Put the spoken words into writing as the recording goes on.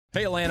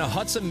Hey Atlanta,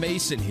 Hudson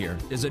Mason here.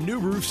 Is a new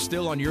roof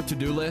still on your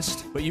to-do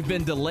list, but you've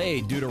been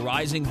delayed due to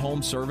rising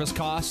home service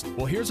costs?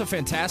 Well, here's a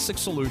fantastic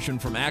solution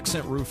from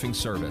Accent Roofing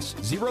Service.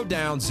 0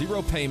 down,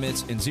 0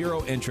 payments, and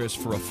 0 interest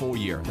for a full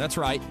year. That's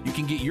right, you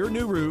can get your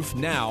new roof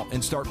now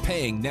and start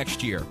paying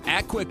next year.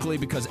 Act quickly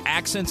because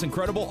Accent's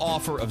incredible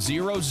offer of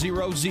 000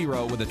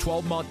 with a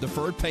 12-month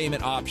deferred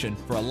payment option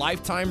for a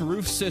lifetime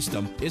roof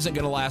system isn't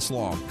going to last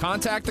long.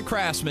 Contact the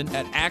craftsman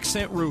at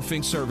Accent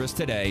Roofing Service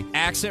today,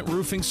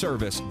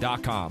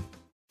 accentroofingservice.com.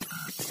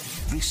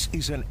 This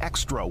is an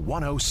Extra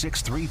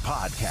 106.3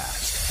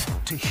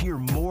 podcast. To hear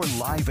more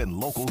live and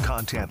local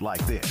content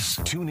like this,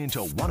 tune into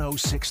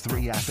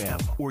 106.3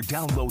 FM or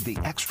download the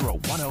Extra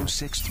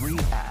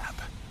 106.3 app.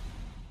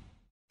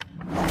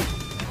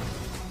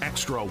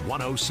 Extra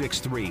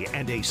 106.3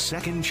 and a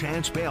Second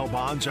Chance Bail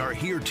Bonds are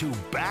here to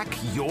back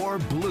your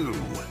blue.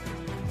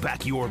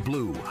 Back Your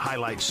Blue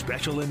highlights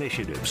special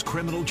initiatives,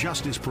 criminal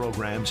justice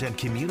programs, and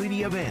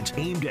community events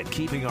aimed at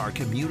keeping our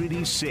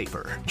communities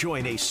safer.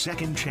 Join a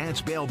Second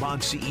Chance Bail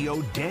Bond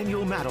CEO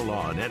Daniel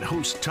Matalon and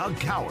host Tug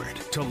Coward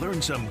to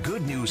learn some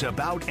good news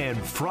about and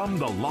from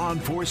the law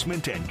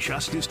enforcement and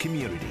justice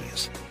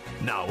communities.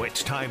 Now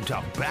it's time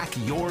to Back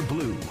Your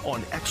Blue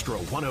on Extra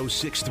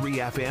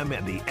 106.3 FM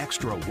and the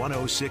Extra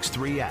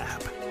 106.3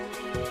 app.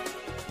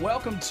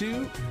 Welcome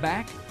to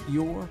Back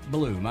Your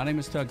Blue. My name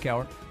is Tug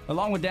Coward.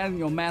 Along with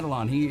Daniel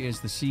Matalon, he is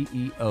the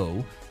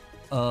CEO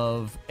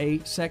of a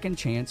Second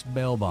Chance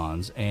Bail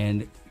Bonds.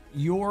 And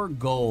your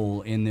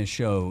goal in this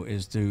show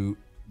is to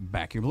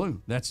back your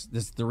blue. That's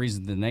the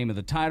reason, the name of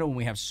the title. And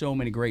we have so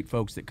many great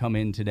folks that come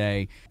in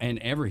today, and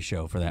every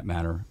show for that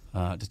matter,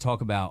 to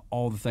talk about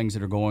all the things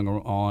that are going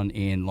on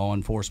in law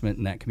enforcement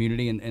in that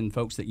community and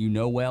folks that you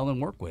know well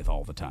and work with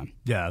all the time.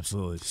 Yeah,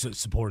 absolutely.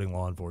 Supporting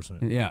law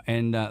enforcement. Yeah,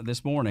 and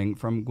this morning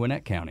from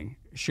Gwinnett County,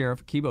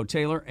 Sheriff Keybo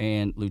Taylor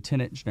and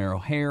Lieutenant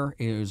Jenaro Hare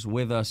is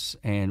with us.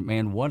 And,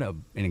 man, what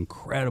an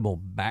incredible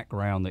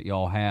background that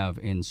y'all have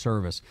in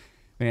service.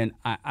 Man,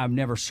 I've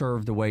never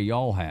served the way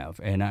y'all have,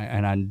 and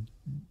I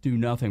do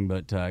nothing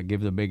but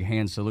give the big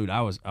hand salute.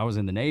 I was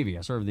in the Navy.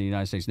 I served in the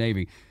United States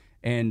Navy.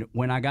 And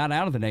when I got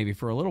out of the Navy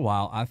for a little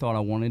while, I thought I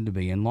wanted to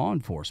be in law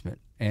enforcement.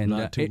 And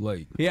not too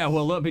late. Yeah,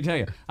 well, let me tell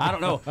you, I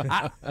don't know.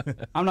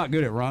 I'm not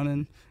good at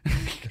running.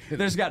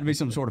 There's got to be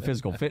some sort of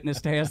physical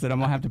fitness test that I'm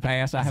going to have to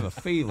pass. I have a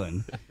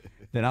feeling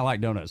that I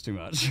like donuts too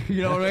much.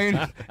 You know what I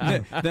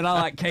mean? that I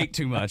like cake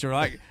too much, or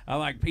I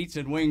like pizza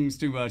and wings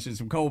too much, and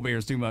some cold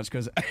beers too much,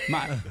 because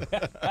my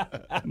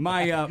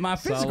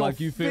physical Sound like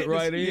you fit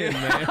right in,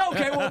 man.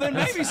 Okay, well then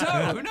maybe so.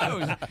 Who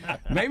knows?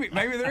 Maybe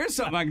there is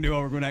something I can do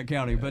over Gwinnett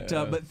County. But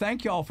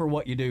thank y'all for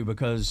what you do,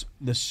 because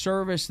the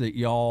service that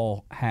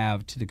y'all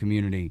have to the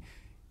community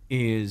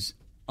is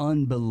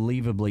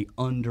unbelievably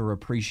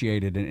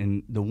underappreciated.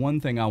 And the one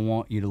thing I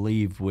want you to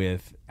leave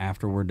with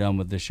after we're done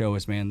with the show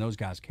is, man, those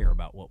guys care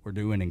about what we're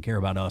doing and care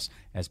about us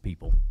as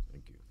people.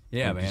 Thank you.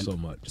 Yeah, Thank man. you so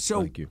much. So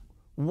Thank you.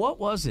 What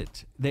was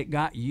it that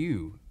got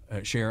you,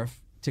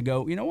 Sheriff, to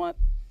go, you know what?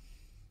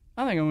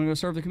 I think I'm going to go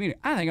serve the community.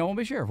 I think I want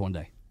to be sheriff one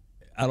day.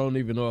 I don't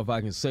even know if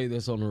I can say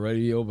this on the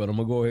radio, but I'm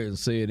going to go ahead and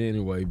say it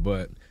anyway.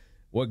 But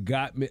what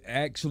got me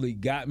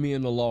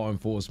into law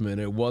enforcement,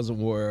 it wasn't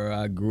where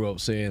I grew up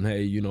saying,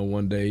 hey,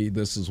 one day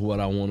this is what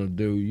I want to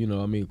do.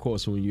 Of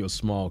course, when you're a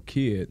small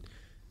kid,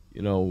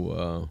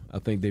 I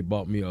think they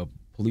bought me a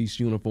police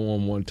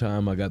uniform one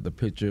time. I got the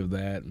picture of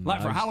that. And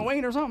like for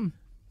Halloween or something?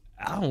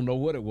 I don't know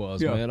what it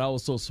was, man. I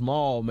was so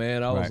small,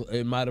 man.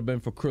 It might have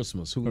been for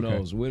Christmas. Who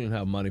knows? We didn't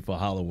have money for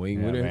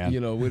Halloween. We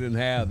didn't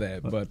have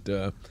that.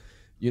 But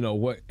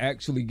what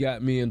actually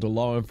got me into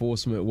law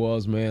enforcement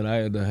was, man, I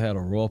had a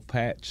rough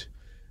patch.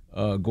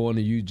 Going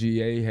to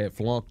UGA, had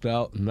flunked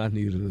out, and I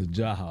needed a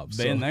job.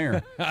 Been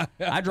there.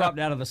 I dropped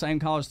out of the same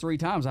college 3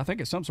 times. I think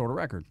it's some sort of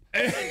record.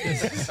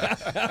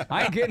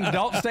 I ain't kidding.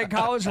 Dalton State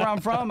College, where I'm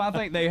from, I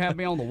think they have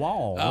me on the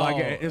wall.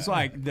 It's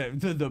like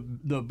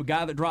the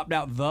guy that dropped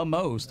out the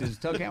most is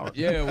Tug Coward.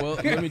 Yeah, well,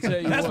 let me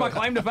tell you That's my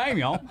claim to fame,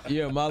 y'all.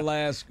 Yeah,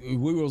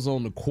 we was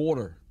on the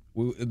quarter.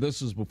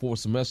 This is before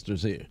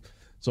semesters here.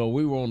 So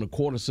we were on the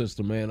quarter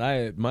system,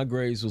 man. My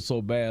grades were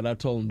so bad, I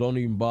told them, don't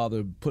even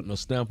bother putting a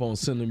stamp on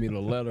sending me the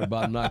letter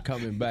about not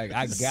coming back.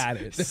 I got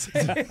it.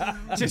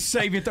 Just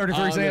save you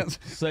 33 cents.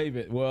 Save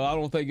it. Well, I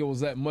don't think it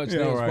was that much.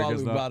 It was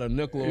probably about a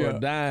nickel or a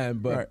dime.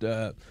 But,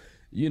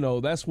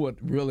 that's what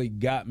really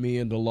got me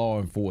into law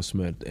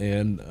enforcement.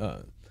 And,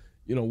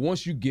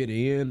 once you get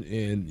in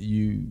and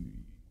you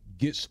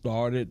get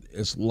started,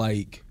 it's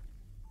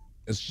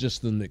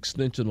just an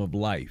extension of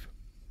life.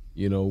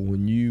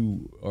 When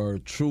you are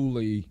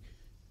truly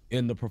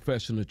in the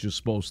profession that you're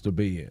supposed to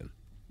be in,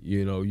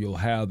 you'll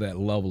have that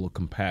level of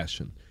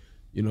compassion.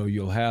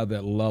 You'll have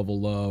that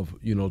level of,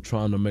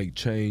 trying to make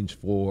change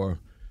for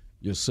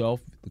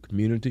yourself, the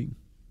community,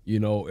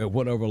 at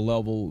whatever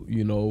level,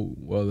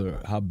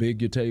 whether how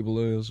big your table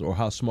is or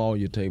how small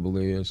your table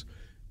is,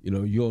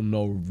 you'll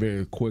know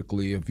very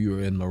quickly if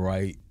you're in the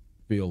right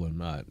field or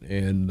not.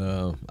 And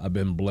I've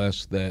been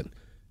blessed that,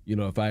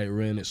 If I had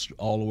ran it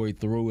all the way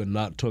through and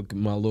not took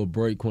my little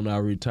break when I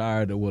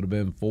retired, it would have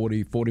been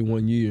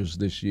 41 years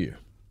this year.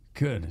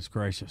 Goodness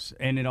gracious.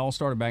 And it all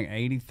started back in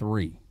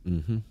 83.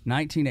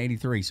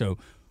 1983. So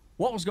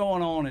what was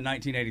going on in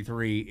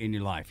 1983 in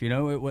your life?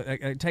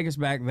 Take us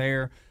back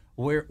there.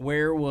 Where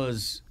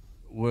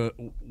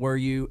were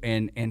you,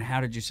 and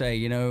how did you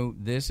say,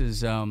 this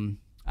is I'm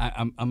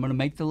going to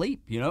make the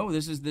leap.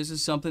 This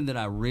is something that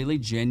I really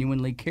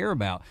genuinely care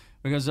about,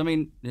 because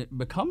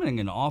becoming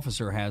an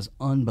officer has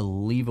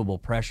unbelievable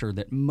pressure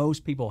that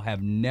most people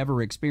have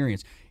never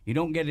experienced. You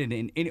don't get it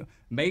in any,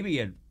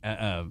 maybe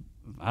I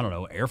don't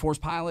know, Air Force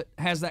pilot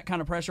has that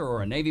kind of pressure,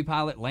 or a Navy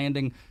pilot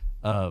landing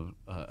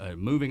a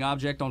moving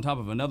object on top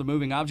of another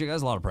moving object.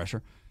 That's a lot of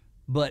pressure.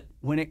 But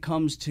when it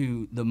comes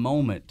to the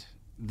moment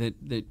that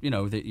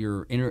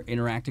you're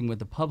interacting with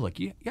the public,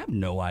 you have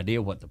no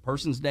idea what the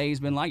person's day has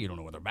been like. You don't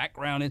know what their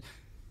background is.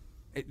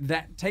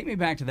 Take me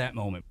back to that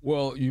moment.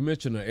 Well, you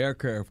mentioned an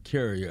aircraft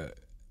carrier.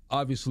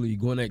 Obviously,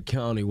 Gwinnett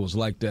County was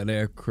like that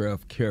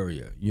aircraft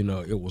carrier.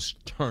 It was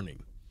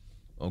turning.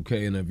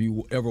 Okay, and if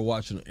you ever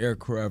watch an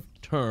aircraft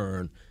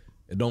turn,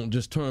 it don't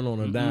just turn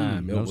on a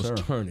dime. It was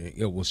turning.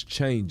 It was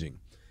changing.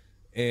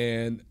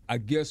 And I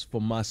guess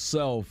for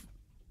myself,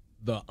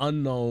 the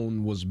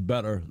unknown was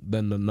better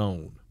than the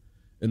known.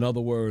 In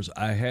other words,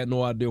 I had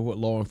no idea what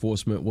law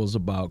enforcement was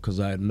about because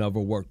I had never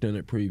worked in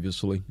it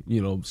previously.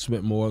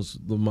 Spent most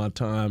of my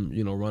time,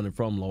 running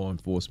from law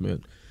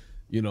enforcement.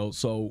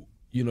 So,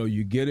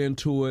 you get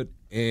into it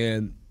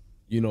and,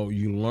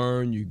 you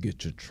learn, you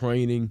get your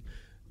training.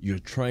 You're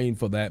trained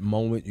for that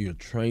moment. You're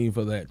trained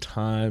for that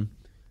time.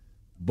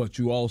 But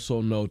you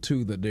also know,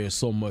 too, that there's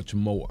so much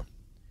more.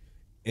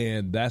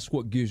 And that's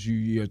what gives you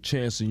your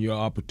chance and your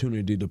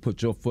opportunity to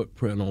put your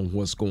footprint on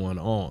what's going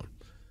on.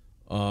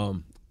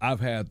 I've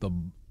had the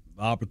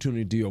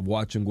opportunity of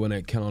watching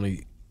Gwinnett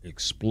County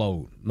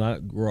explode,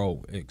 not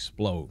grow,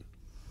 explode.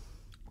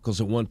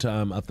 Because at one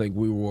time, I think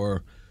we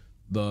were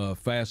the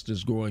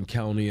fastest growing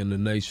county in the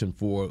nation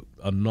for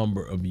a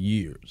number of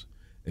years.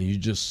 And you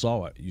just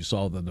saw it. You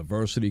saw the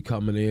diversity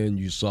coming in.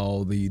 You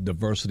saw the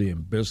diversity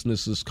in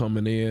businesses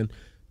coming in,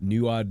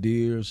 new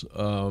ideas.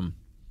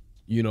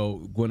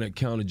 Gwinnett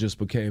County just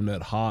became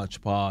that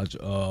hodgepodge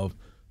of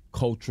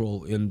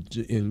cultural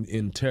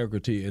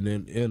integrity and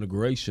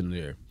integration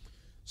there.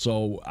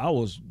 So I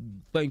was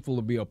thankful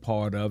to be a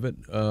part of it.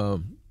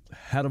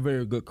 Had a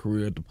very good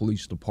career at the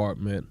police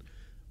department,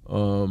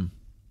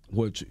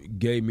 which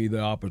gave me the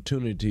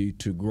opportunity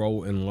to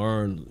grow and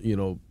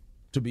learn,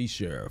 to be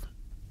sheriff.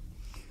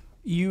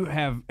 You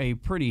have a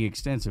pretty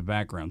extensive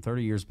background,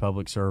 30 years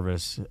public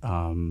service.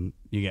 You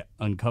get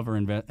undercover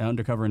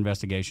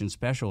investigations,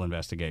 special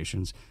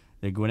investigations,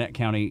 the Gwinnett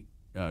County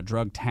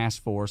Drug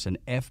Task Force, and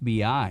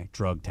FBI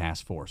Drug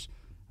Task Force.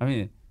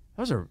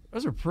 Those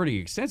are pretty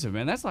extensive,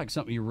 man. That's like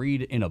something you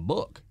read in a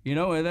book.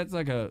 That's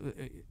like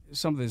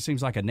something that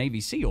seems like a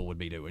Navy SEAL would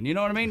be doing. You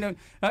know what I mean?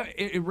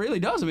 It really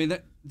does.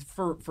 That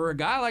for a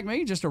guy like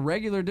me, just a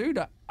regular dude,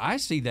 I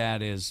see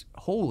that as,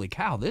 holy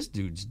cow, this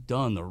dude's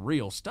done the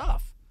real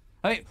stuff.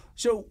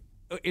 So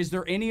is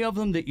there any of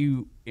them that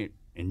you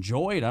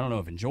enjoyed? I don't know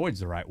if enjoyed's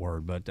the right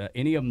word, but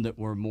any of them that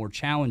were more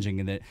challenging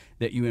and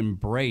that you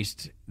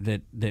embraced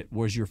that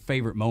was your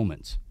favorite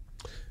moments?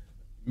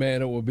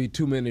 Man, it would be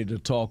too many to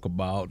talk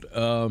about.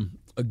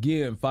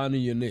 Again,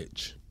 finding your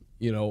niche.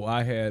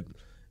 I had,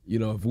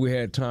 if we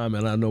had time,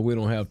 and I know we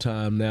don't have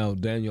time now,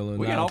 Daniel and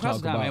we got all kinds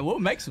of time, man. We'll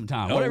make some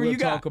time. Whatever you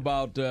got. We'll talk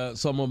about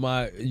some of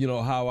my,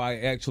 how I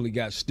actually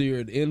got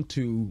steered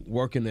into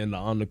working in the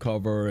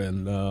undercover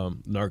and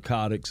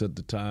narcotics at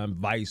the time.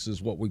 Vice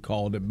is what we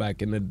called it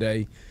back in the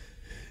day.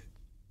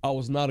 I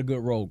was not a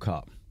good road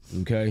cop.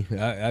 Okay,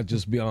 I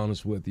just be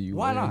honest with you.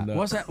 Why not?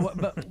 What's that?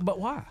 But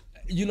why?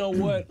 You know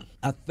what?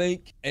 I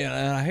think, and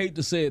I hate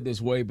to say it this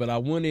way, but I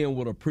went in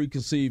with a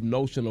preconceived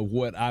notion of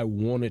what I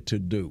wanted to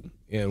do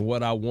and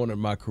what I wanted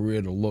my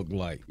career to look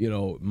like.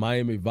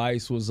 Miami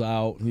Vice was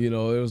out. It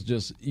was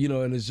just,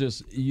 and it's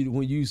just,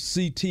 when you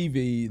see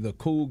TV, the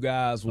cool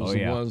guys was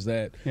the ones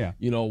that,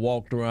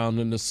 walked around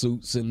in the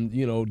suits and,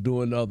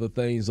 doing other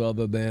things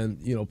other than,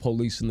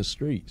 policing the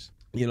streets.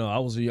 I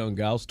was a young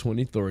guy. I was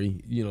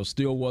 23,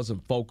 still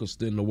wasn't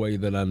focused in the way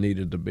that I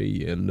needed to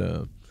be.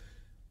 And,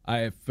 I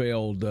had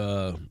failed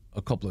a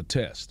couple of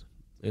tests.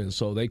 And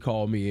so they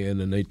called me in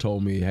and they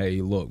told me,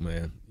 hey, look,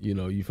 man,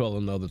 you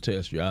failed another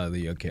test, you're out of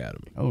the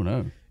academy. Oh,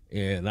 no.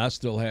 And I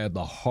still had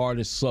the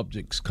hardest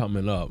subjects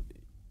coming up,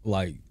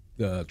 like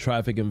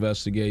traffic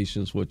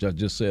investigations, which I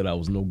just said I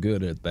was no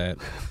good at that,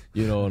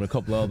 and a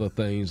couple of other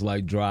things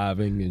like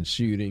driving and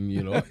shooting,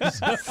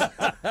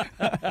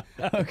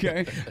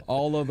 Okay.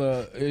 All of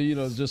the,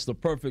 just the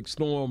perfect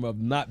storm of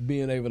not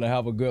being able to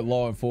have a good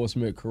law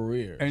enforcement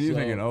career. And you're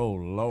thinking, oh,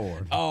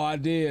 Lord. Oh, I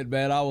did,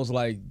 man. I was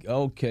like,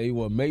 okay,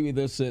 well, maybe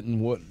this isn't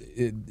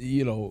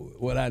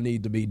what I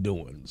need to be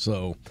doing.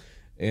 So,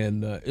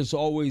 and it's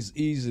always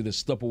easy to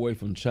step away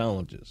from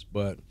challenges,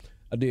 but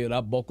I did.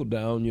 I buckled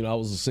down. I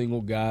was a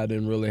single guy. I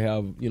didn't really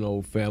have,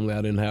 family.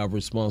 I didn't have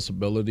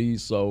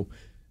responsibilities. So,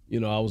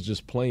 I was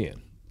just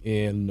playing.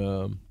 And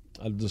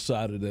I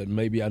decided that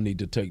maybe I need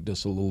to take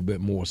this a little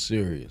bit more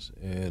serious,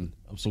 and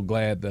I'm so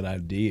glad that I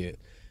did.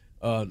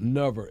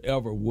 Never,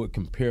 ever would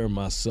compare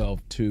myself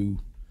to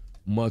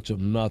much of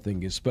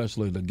nothing,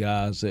 especially the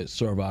guys that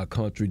serve our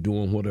country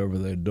doing whatever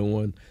they're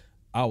doing.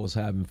 I was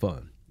having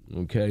fun,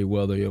 okay?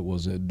 Whether it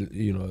was, as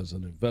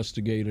an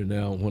investigator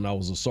now, when I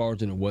was a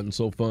sergeant, it wasn't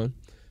so fun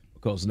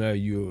because now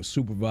you're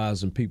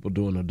supervising people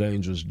doing a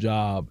dangerous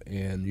job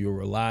and you're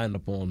relying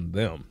upon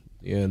them.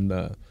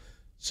 And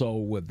so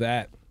with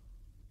that,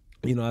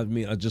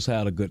 I just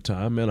had a good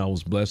time, and I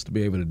was blessed to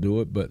be able to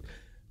do it. But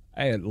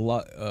I had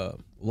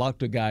locked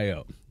the guy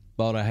up.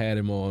 Thought I had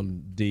him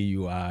on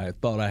DUI.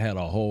 Thought I had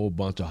a whole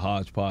bunch of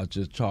hodgepodge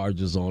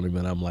charges on him,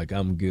 and I'm like,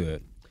 I'm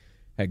good.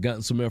 Had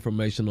gotten some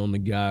information on the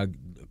guy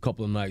a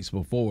couple of nights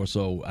before,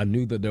 so I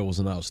knew that there was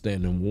an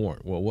outstanding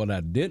warrant. Well, what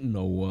I didn't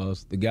know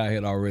was the guy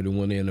had already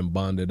went in and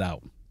bonded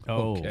out.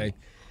 Oh. Okay.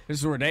 This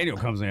is where Daniel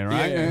comes in,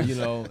 right?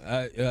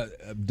 Yeah,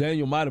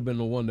 Daniel might have been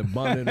the one that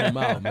bonded him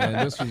out,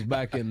 man. This was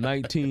back in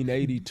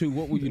 1982.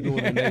 What were you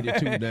doing in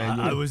 82,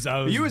 Daniel? I was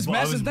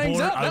messing things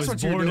up. That's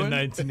what you were doing.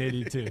 I was born in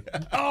 1982.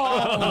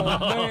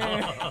 Oh,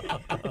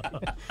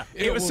 man.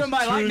 It was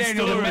somebody like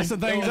Daniel that messing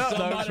things up.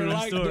 Somebody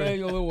like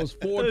Daniel. It was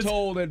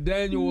foretold that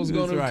Daniel was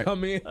going to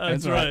come in.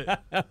 That's right.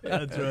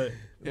 That's right.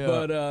 Yeah.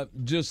 But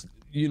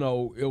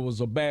it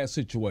was a bad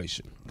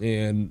situation.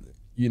 And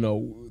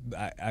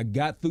I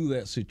got through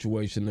that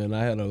situation, and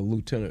I had a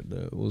lieutenant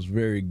that was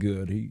very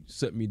good. He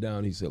set me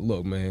down. He said,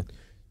 look, man,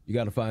 you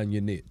got to find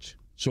your niche.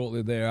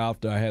 Shortly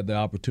thereafter, I had the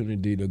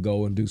opportunity to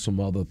go and do some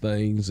other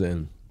things,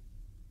 and,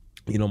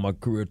 my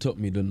career took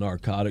me to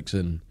narcotics,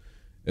 and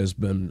it's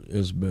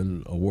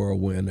been a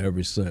whirlwind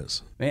ever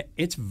since. Man,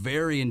 it's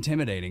very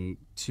intimidating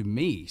to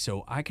me,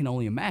 so I can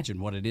only imagine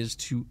what it is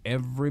to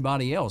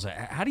everybody else.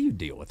 How do you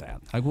deal with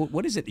that? Like,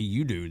 what is it that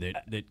you do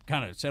that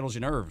kind of settles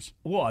your nerves?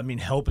 Well, I mean,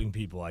 helping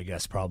people, I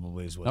guess,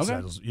 probably is what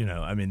settles.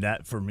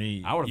 That for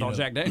me. I would have thought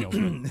Jack Daniels.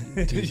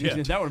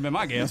 That would have been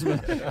my guess.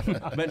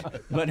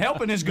 But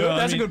helping is good.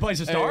 That's a good place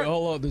to start. Hey,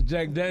 hold on, the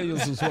Jack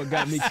Daniels is what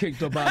got me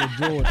kicked up out of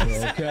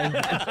Georgia. Okay.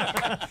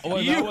 I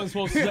wasn't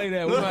supposed to say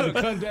that. We're going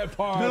to cut that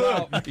part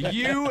out.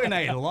 You and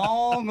a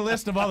long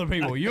list of other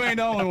people. You ain't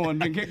the only one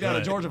been kicked out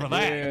of Georgia for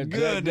that. Yeah,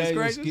 goodness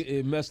gracious.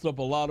 It messed up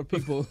a lot of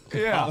people.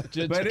 Yeah,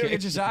 but it'll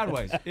get you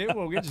sideways. It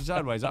will get you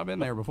sideways. I've been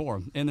there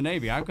before. In the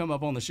Navy, I come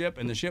up on the ship,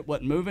 and the ship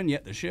wasn't moving,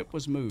 yet the ship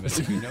was moving,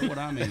 if you know what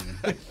I mean.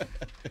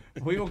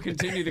 We will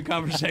continue the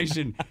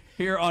conversation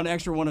here on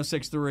Extra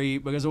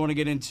 106.3 because I want to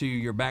get into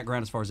your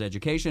background as far as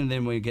education, and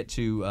then we get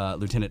to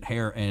Lieutenant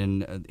Hare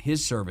and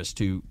his service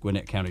to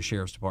Gwinnett County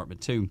Sheriff's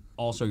Department, too.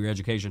 Also, your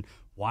education,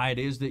 why it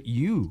is that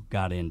you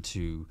got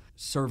into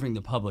serving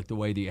the public the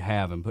way that you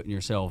have and putting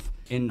yourself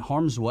in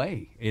harm's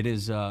way. It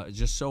is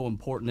just so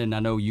important, and I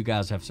know you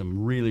guys have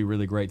some really,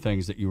 really great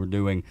things that you were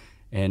doing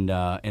and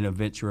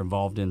events you're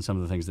involved in, some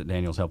of the things that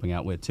Daniel's helping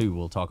out with, too.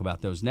 We'll talk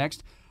about those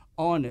next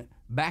on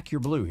Back Your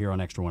Blue here on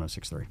Extra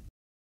 106.3.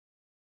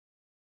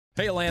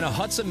 Hey Atlanta,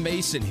 Hudson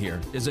Mason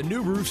here. Is a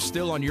new roof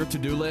still on your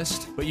to-do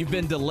list, but you've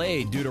been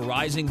delayed due to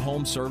rising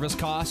home service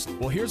costs?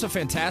 Well, here's a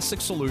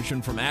fantastic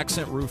solution from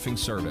Accent Roofing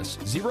Service.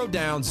 0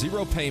 down,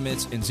 0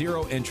 payments, and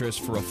 0 interest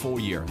for a full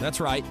year.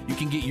 That's right, you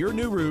can get your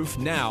new roof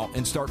now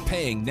and start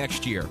paying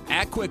next year.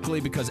 Act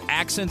quickly because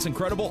Accent's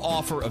incredible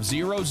offer of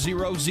 000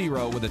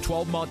 with a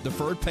 12-month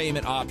deferred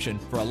payment option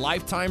for a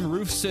lifetime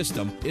roof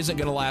system isn't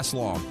going to last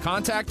long.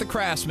 Contact the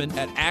craftsman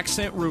at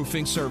Accent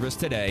Roofing Service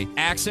today,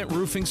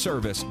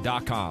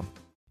 accentroofingservice.com.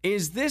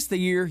 Is this the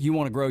year you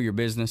want to grow your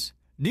business?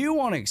 Do you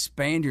want to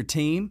expand your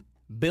team?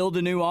 Build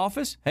a new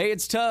office? Hey,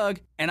 it's Tug,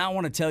 and I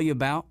want to tell you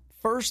about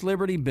First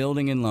Liberty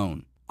Building and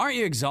Loan. Aren't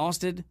you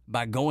exhausted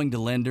by going to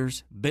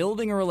lenders,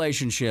 building a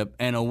relationship,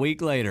 and a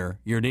week later,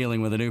 you're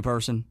dealing with a new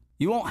person?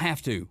 You won't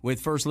have to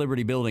with First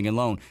Liberty Building and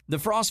Loan. The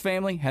Frost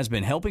family has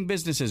been helping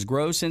businesses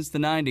grow since the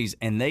 90s,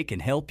 and they can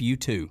help you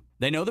too.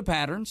 They know the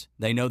patterns,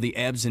 they know the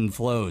ebbs and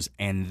flows,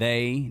 and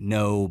they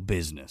know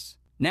business.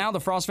 Now the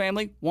Frost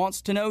family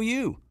wants to know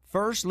you.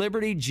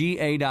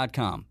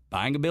 FirstLibertyGA.com.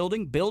 Buying a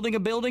building, building a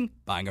building,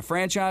 buying a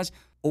franchise,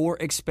 or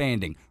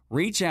expanding.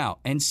 Reach out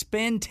and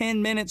spend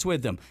 10 minutes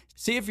with them.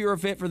 See if you're a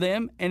fit for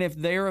them and if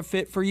they're a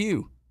fit for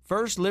you.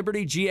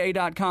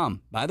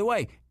 FirstLibertyGA.com. By the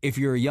way, if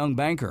you're a young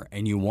banker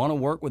and you want to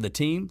work with a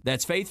team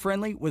that's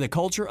faith-friendly with a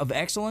culture of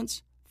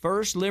excellence,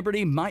 First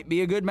Liberty might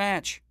be a good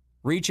match.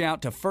 Reach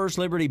out to First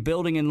Liberty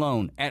Building and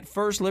Loan at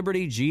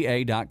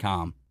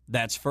FirstLibertyGA.com.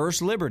 That's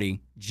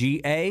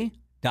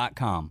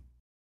FirstLibertyGA.com.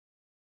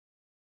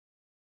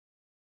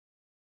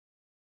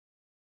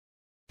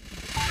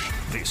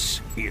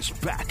 This is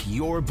Back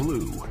Your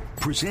Blue,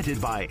 presented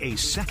by A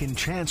Second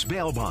Chance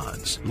Bail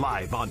Bonds,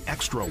 live on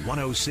Extra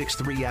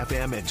 106.3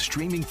 FM and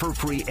streaming for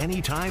free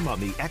anytime on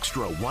the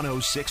Extra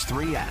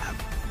 106.3 app.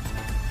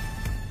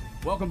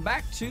 Welcome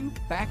back to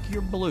Back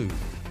Your Blue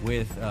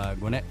with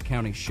Gwinnett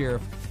County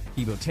Sheriff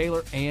Keybo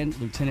Taylor and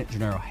Lieutenant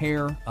Jenaro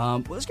Hare.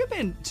 Let's get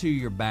into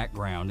your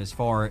background as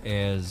far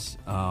as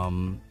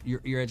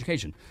your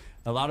education.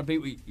 A lot of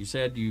people, you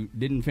said you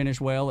didn't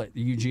finish well at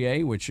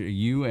UGA, which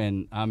you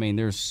and, I mean,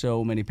 there's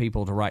so many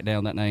people to write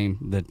down that name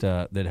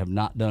that have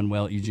not done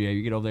well at UGA.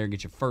 You get over there and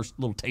get your first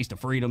little taste of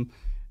freedom.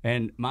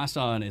 And my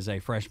son is a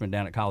freshman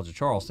down at College of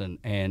Charleston,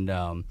 and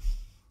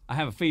I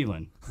have a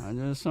feeling,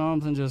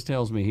 something just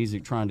tells me he's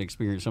trying to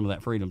experience some of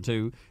that freedom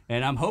too.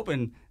 And I'm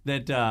hoping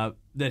that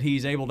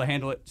he's able to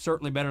handle it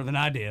certainly better than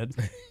I did,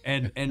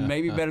 and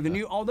maybe better than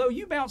you. Although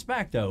you bounced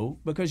back, though,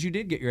 because you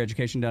did get your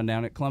education done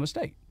down at Columbus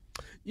State.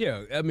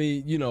 Yeah, I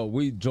mean,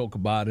 we joke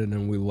about it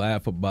and we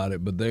laugh about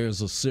it, but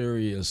there's a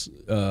serious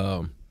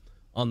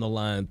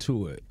underline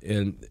to it,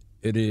 and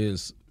it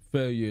is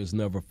failure is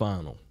never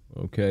final,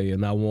 okay?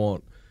 And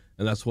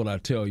that's what I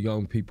tell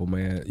young people,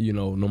 man,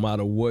 no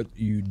matter what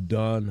you've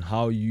done,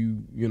 how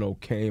you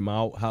came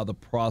out, how the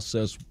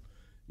process,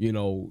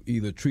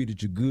 either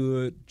treated you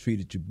good,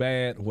 treated you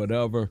bad,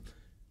 whatever,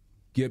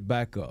 get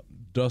back up,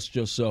 dust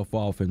yourself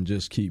off, and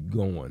just keep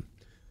going.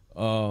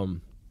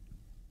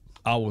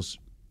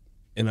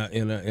 And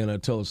I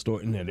tell a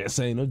story, and this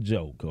ain't a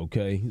joke,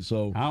 okay?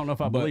 So I don't know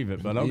if I believe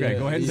it, but okay,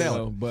 go ahead and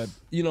tell it. But,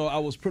 I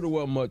was pretty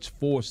well much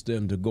forced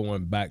into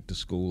going back to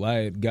school. I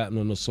had gotten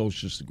an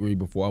associate's degree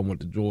before I went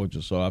to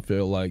Georgia, so I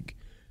feel like,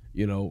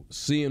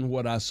 seeing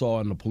what I saw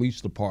in the police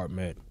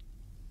department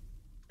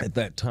at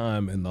that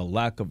time and the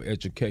lack of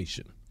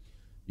education,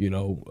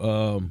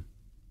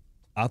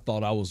 I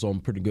thought I was on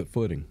pretty good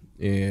footing.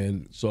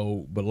 And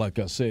so, but like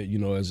I said,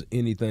 as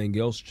anything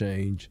else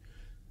changed,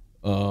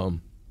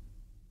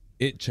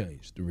 it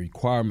changed. The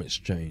requirements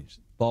changed.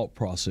 Thought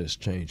process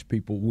changed.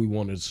 We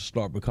wanted to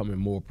start becoming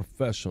more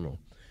professional.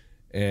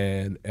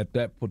 And at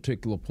that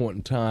particular point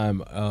in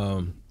time,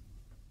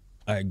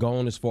 I had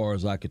gone as far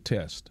as I could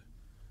test.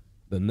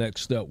 The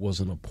next step was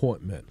an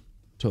appointment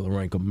to the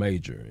rank of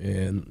major.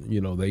 And,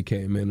 they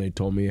came in, they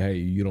told me, hey,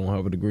 you don't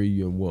have a degree,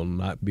 you will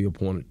not be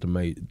appointed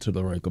to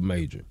the rank of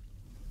major.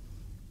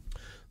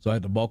 So I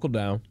had to buckle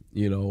down,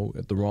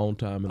 at the wrong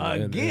time.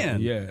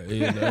 Again?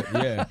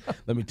 Yeah.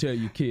 Let me tell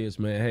you kids,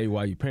 man, hey,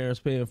 while your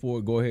parents paying for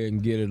it, go ahead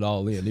and get it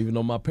all in. Even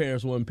though my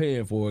parents weren't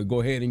paying for it,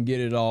 go ahead and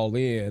get it all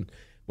in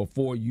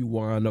before you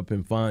wind up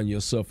and find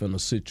yourself in a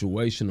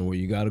situation where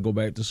you got to go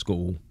back to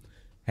school.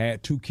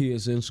 Had 2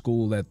 kids in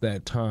school at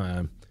that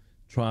time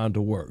trying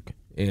to work.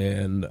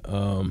 And,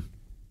 so,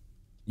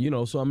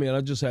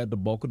 I just had to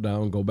buckle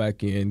down, go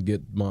back in,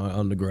 get my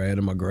undergrad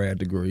and my grad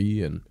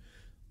degree, and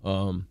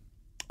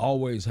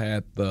always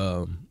had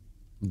the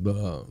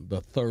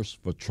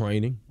thirst for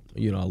training.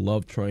 I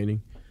love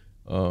training.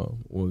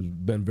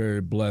 Been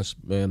very blessed,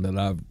 man, that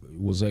I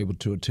was able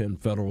to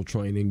attend federal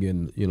training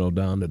and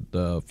down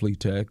at Fleet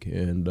Tech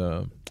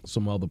and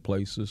some other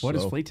places. What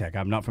is Fleet Tech?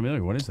 I'm not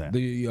familiar. What is that?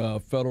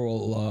 The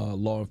federal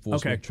law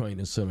enforcement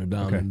training center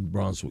down in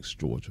Brunswick,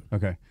 Georgia.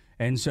 Okay.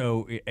 And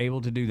so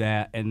able to do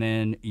that, and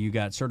then you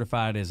got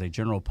certified as a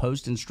general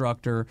post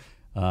instructor,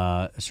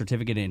 a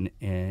certificate in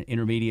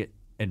intermediate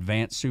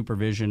advanced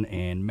supervision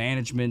and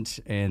management,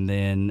 and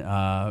then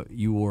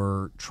you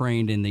were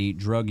trained in the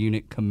Drug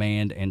Unit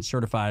Command and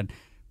certified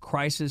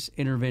crisis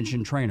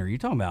intervention trainer. You're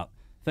talking about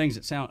things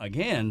that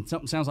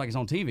something sounds like it's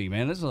on TV,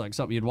 man. This is like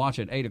something you'd watch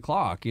at 8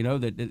 o'clock,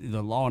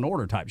 the Law and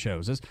Order type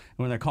shows. This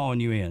when they're calling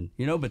you in,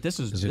 but this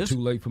is... Is it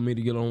too late for me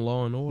to get on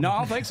Law and Order? No, I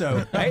don't think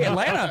so. Hey,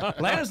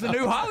 Atlanta's the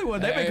new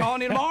Hollywood. They've been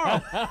calling you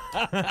tomorrow.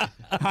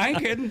 I ain't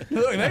kidding.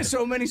 Look, there's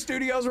so many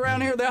studios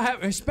around here. They'll have,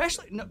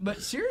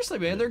 but seriously,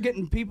 man, they're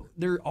getting people,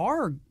 they're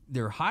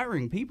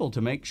hiring people to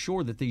make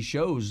sure that these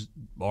shows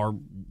are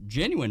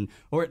genuine,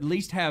 or at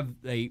least have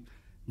a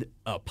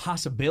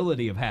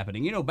possibility of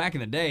happening. Back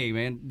in the day,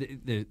 man,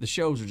 the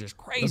shows are just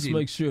crazy.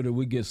 Let's make sure that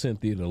we get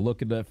Cynthia to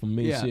look at that for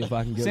me, see if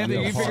I can get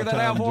Cynthia, a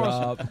part-time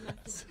job.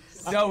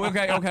 No,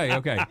 okay.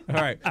 All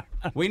right.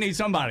 We need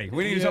somebody.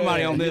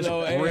 Somebody on this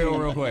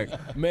real quick.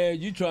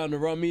 Man, you trying to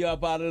run me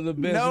up out of the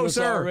business no,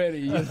 sir.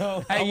 already.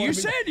 Hey, you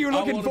said you were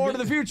looking forward to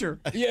the future.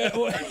 Yeah.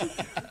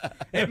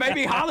 It may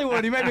be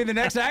Hollywood. You may be the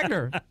next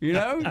actor. You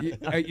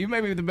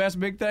may be the best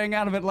big thing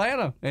out of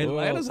Atlanta.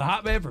 Atlanta's a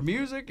hotbed for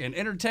music and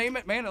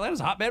entertainment. Man, Atlanta's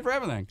a hotbed for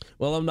everything.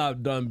 Well, I'm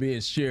not done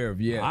being sheriff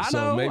yet. I know,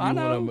 so maybe I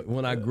know.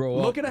 When I grow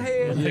up. Looking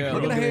ahead.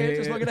 Looking ahead.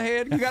 Just looking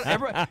ahead. You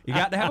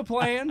got to have a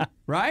plan,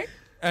 right?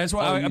 That's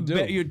why I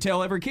bet you'd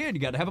tell every kid you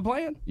got to have a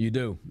plan. You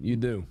do.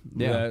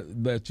 Yeah,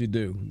 that you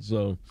do.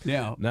 So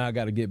now I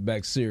got to get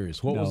back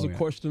serious. What was the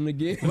question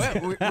again?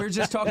 Well, we're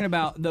just talking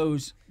about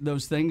those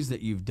things that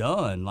you've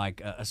done,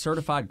 like a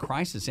certified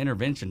crisis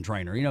intervention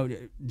trainer.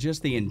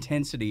 Just the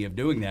intensity of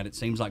doing that. It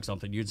seems like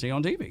something you'd see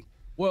on TV.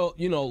 Well,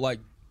 like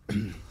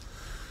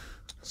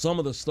some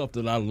of the stuff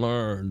that I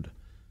learned,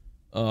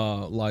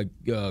 like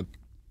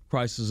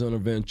crisis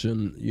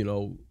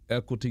intervention,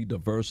 equity,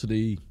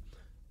 diversity.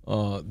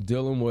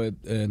 Dealing with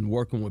and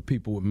working with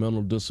people with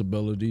mental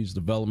disabilities,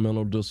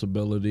 developmental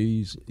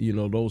disabilities,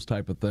 those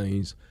type of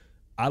things.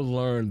 I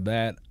learned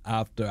that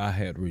after I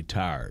had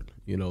retired,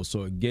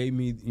 so it gave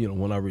me,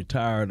 when I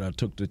retired, I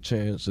took the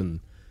chance and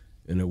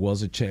and it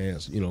was a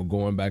chance,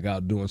 going back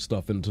out doing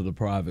stuff into the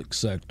private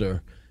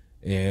sector,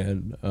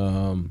 and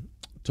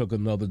took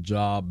another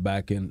job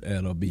back at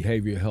a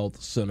behavioral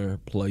health center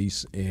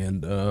place,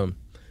 and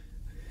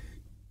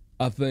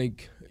I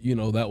think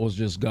that was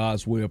just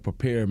God's way of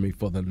preparing me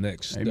for the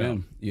next step.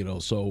 Amen.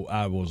 So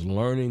I was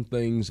learning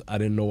things I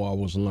didn't know I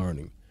was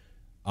learning.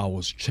 I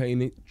was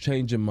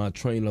changing my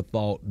train of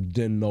thought,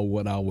 didn't know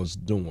what I was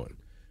doing.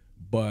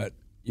 But,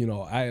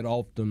 I had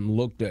often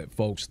looked at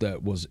folks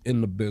that was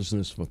in the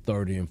business for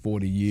 30 and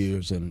 40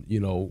 years and,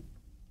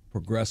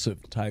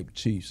 progressive type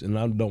chiefs. And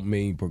I don't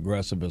mean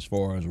progressive as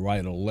far as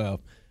right or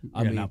left.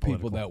 I mean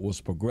people that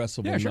was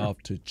progressive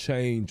enough to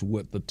change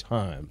with the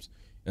times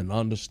and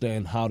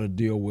understand how to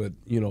deal with,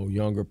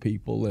 younger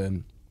people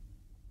and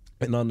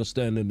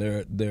understanding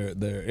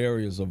their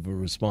areas of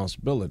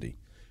responsibility.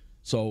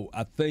 So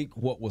I think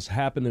what was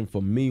happening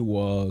for me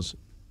was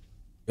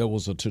it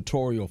was a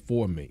tutorial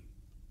for me,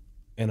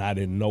 and I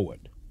didn't know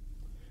it.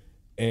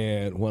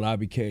 And when I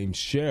became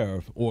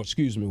sheriff,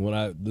 when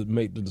I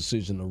made the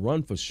decision to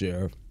run for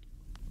sheriff,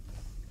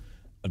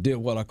 I did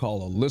what I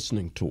call a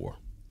listening tour.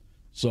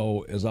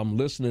 So as I'm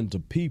listening to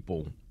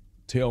people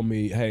tell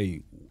me,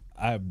 hey,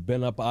 I've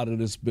been up out of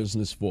this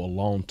business for a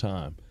long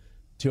time.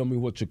 Tell me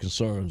what your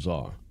concerns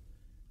are.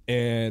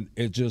 And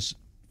it just,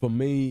 for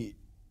me,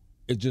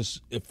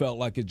 it felt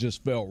like it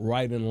just felt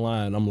right in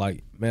line. I'm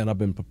like, man, I've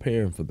been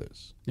preparing for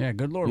this. Yeah,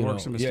 good Lord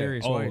works in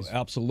mysterious ways. Oh,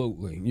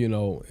 absolutely.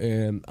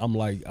 And I'm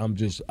like,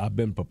 I've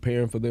been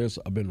preparing for this.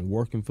 I've been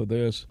working for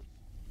this.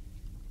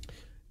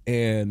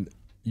 And,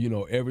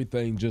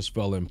 everything just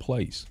fell in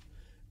place.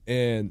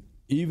 And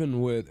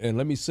even with, and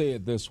let me say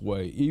it this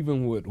way,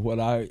 even with what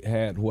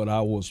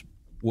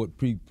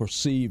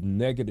perceived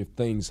negative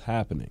things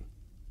happening,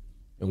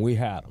 and we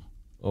had them,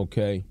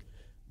 okay?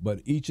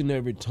 But each and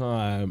every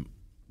time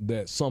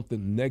that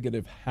something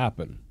negative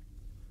happened,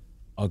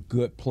 a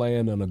good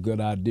plan and a good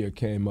idea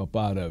came up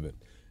out of it.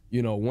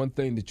 One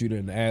thing that you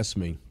didn't ask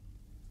me,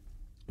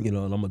 and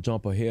I'm going to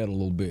jump ahead a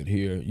little bit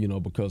here,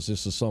 because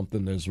this is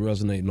something that's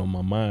resonating on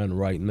my mind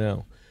right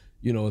now.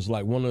 It's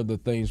like one of the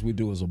things we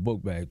do is a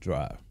book bag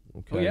drive.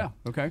 Okay. Oh, yeah.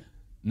 Okay.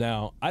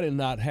 Now, I did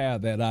not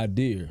have that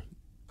idea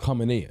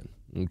coming in,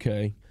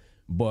 okay?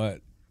 But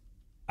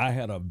I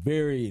had a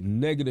very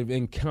negative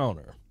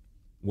encounter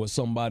with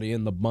somebody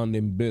in the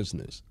bonding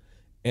business,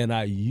 and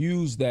I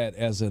used that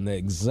as an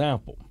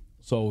example.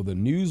 So the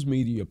news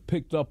media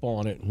picked up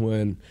on it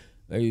when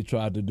they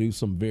tried to do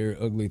some very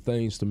ugly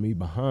things to me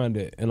behind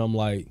it, and I'm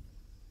like,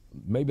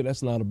 maybe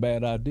that's not a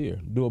bad idea.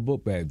 Do a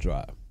book bag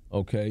drive,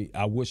 okay?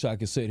 I wish I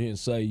could sit here and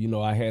say,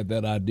 I had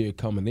that idea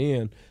coming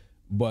in,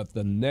 but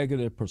the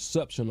negative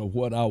perception of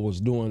what I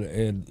was doing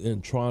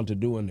and trying to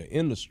do in the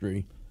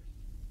industry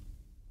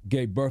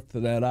gave birth to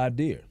that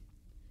idea.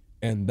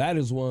 And that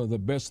is one of the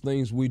best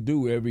things we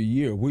do every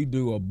year. We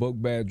do a book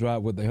bag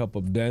drive with the help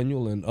of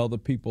Daniel and other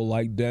people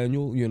like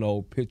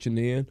Daniel, pitching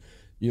in,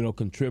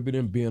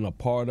 contributing, being a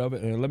part of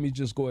it. And let me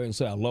just go ahead and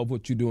say, I love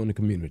what you do in the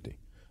community.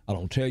 I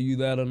don't tell you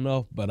that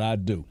enough, but I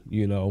do,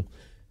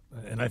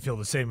 And I feel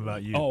the same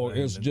about you. Oh,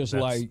 it's just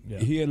like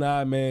he and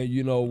I, man,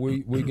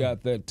 we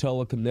got that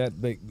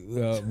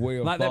telekinetic way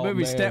of like thought, that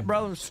movie man. Step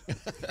Brothers?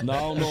 No, I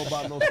don't know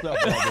about no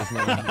Step Brothers,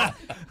 man.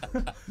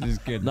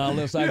 Just kidding. Not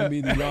unless I can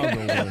be the younger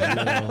one,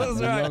 That's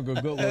the right. younger,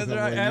 good-looking That's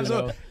right. one.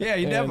 Absolutely. Yeah,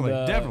 you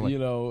definitely.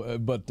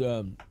 But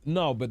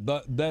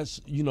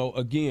that's,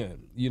 again,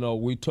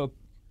 we took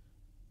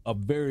a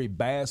very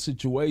bad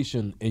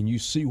situation and you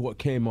see what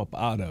came up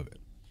out of it.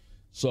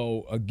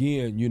 So,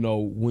 again,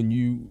 when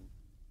you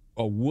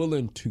are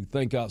willing to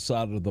think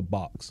outside of the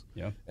box,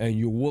 and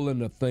you're willing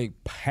to think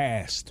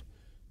past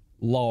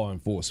law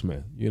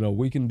enforcement.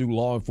 We can do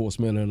law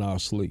enforcement in our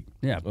sleep.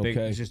 Yeah,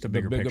 okay. It's just a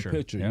bigger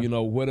picture. Yeah.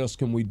 What else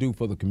can we do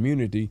for the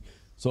community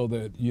so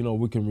that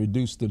we can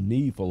reduce the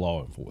need for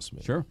law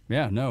enforcement? Sure.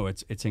 Yeah. No,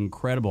 it's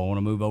incredible. I want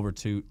to move over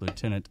to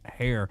Lieutenant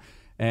Hare.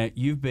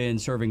 You've been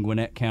serving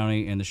Gwinnett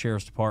County and the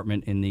Sheriff's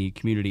Department in the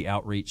Community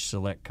Outreach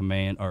Select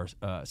Command or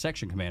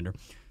Section Commander.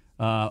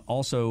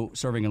 Also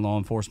serving in law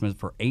enforcement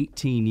for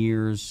 18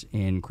 years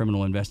in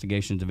Criminal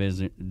Investigations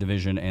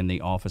Division and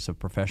the Office of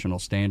Professional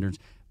Standards.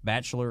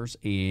 Bachelor's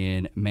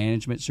in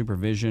Management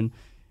Supervision,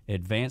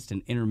 Advanced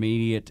and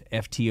Intermediate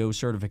FTO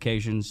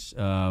certifications.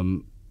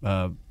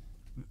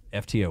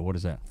 FTO, what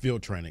is that?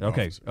 Field training.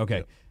 Okay, officer.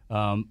 okay.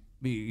 Yep.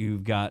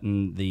 You've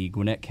gotten the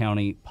Gwinnett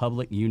County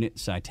Public Unit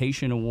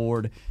Citation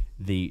Award,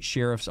 the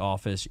Sheriff's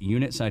Office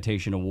Unit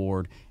Citation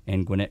Award,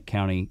 and Gwinnett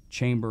County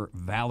Chamber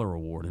Valor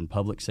Award in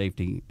Public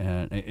Safety.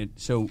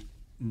 So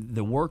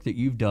the work that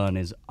you've done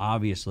has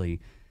obviously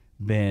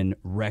been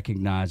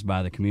recognized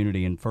by the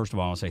community. And first of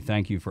all, I want to say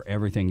thank you for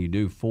everything you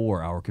do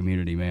for our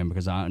community, man,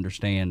 because I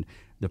understand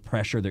the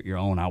pressure that you're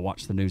on. I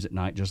watch the news at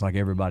night just like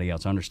everybody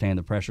else. I understand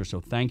the pressure, so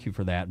thank you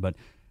for that. But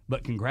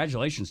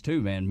congratulations,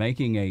 too, man,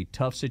 making a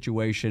tough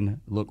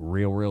situation look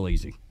real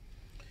easy.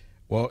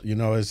 Well,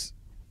 it's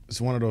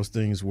one of those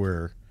things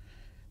where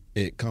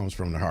it comes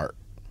from the heart.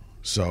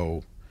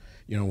 So,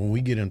 when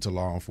we get into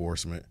law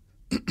enforcement,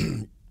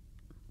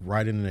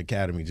 right in an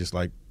academy, just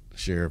like the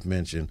Sheriff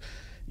mentioned,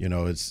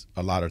 it's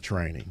a lot of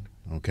training.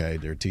 Okay,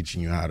 they're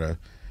teaching you how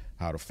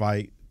to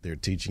fight. They're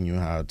teaching you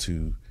how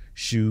to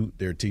shoot.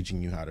 They're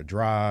teaching you how to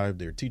drive.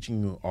 They're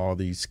teaching you all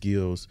these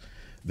skills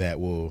that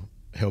will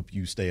help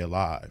you stay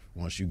alive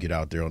once you get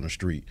out there on the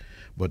street.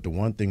 But the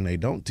one thing they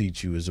don't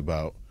teach you is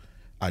about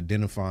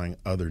identifying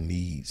other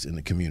needs in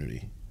the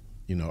community.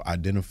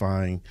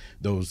 Identifying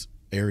those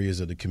areas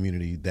of the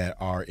community that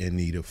are in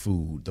need of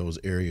food, those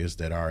areas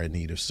that are in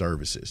need of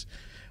services.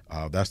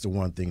 That's the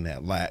one thing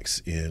that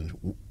lacks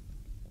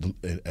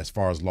as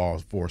far as law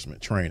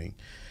enforcement training.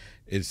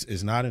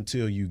 It's not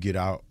until you get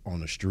out on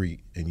the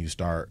street and you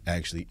start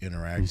actually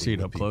interacting with people. You see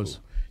it up close.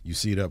 You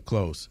see it up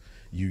close.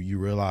 You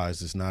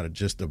realize it's not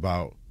just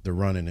about the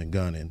running and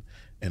gunning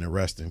and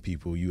arresting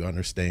people. You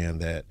understand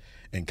that,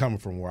 and coming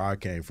from where I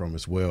came from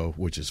as well,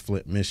 which is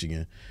Flint,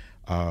 Michigan,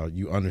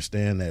 you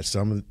understand that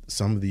some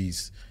of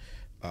these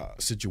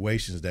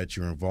situations that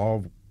you're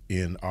involved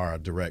in are a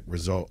direct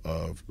result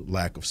of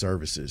lack of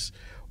services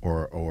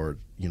or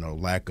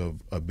lack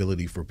of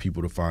ability for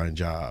people to find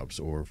jobs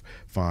or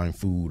find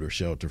food or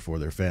shelter for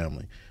their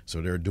family.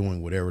 So they're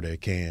doing whatever they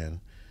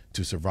can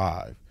to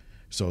survive.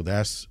 So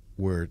that's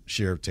where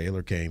Sheriff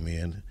Taylor came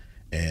in,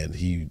 and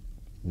he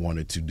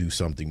wanted to do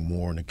something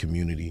more in the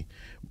community,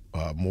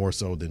 more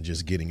so than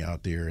just getting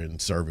out there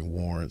and serving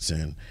warrants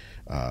and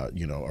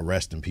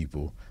arresting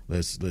people.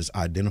 Let's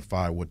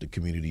identify what the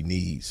community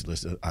needs.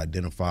 Let's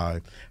identify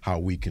how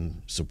we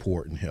can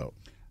support and help.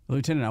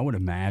 Lieutenant, I would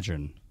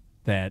imagine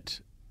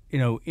that,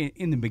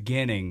 in the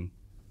beginning,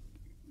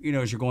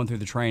 as you're going through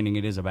the training,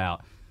 it is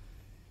about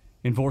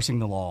enforcing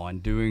the law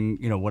and doing,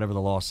 whatever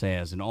the law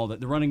says and all that,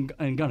 the running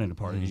and gunning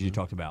part, as you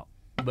talked about.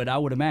 But I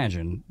would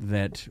imagine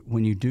that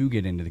when you do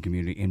get into the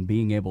community and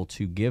being able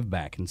to give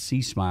back and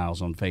see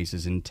smiles on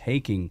faces and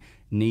taking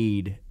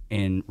need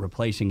and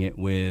replacing it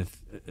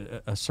with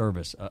a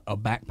service, a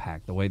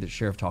backpack, the way that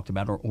Sheriff talked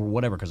about, or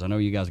whatever, because I know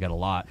you guys got a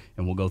lot,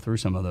 and we'll go through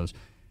some of those.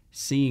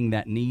 Seeing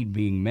that need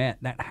being met,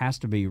 that has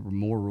to be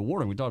more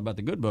rewarding. We talked about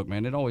the good book,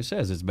 man. It always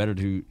says it's better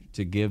to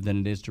give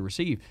than it is to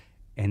receive.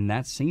 And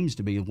that seems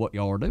to be what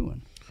y'all are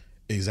doing.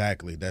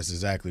 Exactly. That's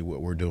exactly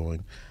what we're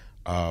doing.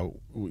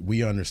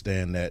 We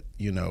understand that,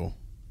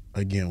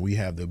 again, we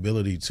have the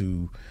ability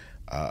to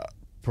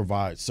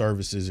provide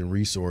services and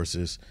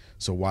resources,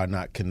 so why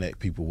not connect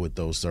people with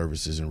those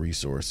services and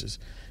resources?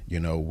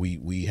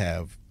 We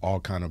have all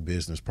kind of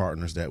business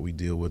partners that we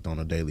deal with on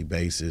a daily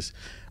basis.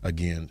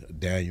 Again,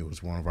 Daniel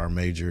is one of our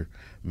major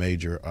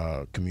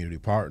community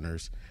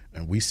partners,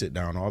 and we sit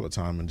down all the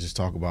time and just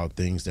talk about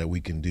things that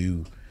we can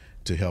do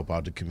to help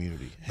out the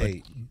community.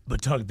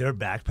 But Tug, their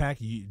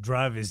backpack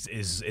drive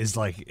is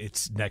like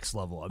it's next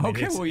level. I mean,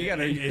 okay, well you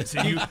gotta. It's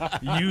you.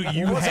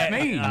 What's that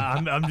mean?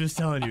 I'm just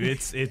telling you,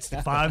 it's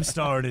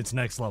 5-star and it's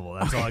next level.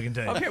 That's all I can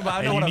tell you. Okay, but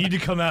I and know you need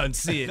to come out and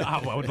see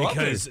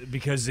it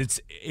because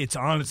it's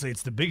honestly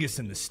it's the biggest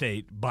in the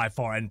state by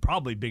far and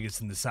probably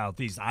biggest in the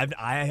Southeast.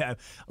 I have.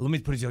 Let me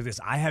put it like this: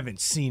 I haven't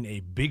seen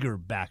a bigger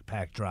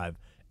backpack drive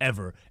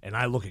ever, and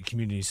I look at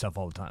community stuff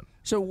all the time.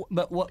 So,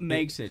 but what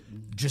makes it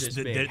just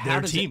big?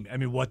 Their team? I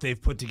mean, what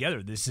they've put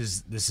together. This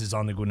is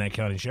on the Gwinnett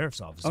County Sheriff's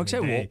Office.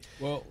 Okay,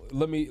 well,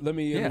 let me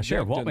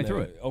Sheriff, walk me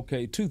through it.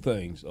 Okay, two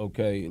things.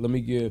 Okay, let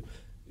me give,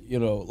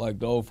 like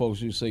the old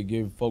folks used to say,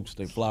 give folks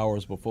their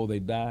flowers before they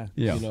die.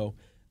 Yeah.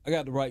 I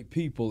got the right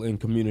people in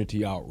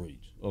community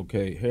outreach.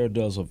 Okay, Hare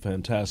does a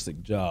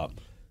fantastic job,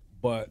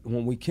 but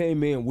when we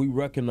came in, we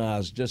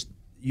recognized just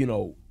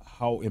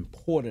how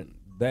important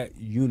that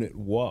unit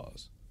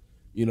was.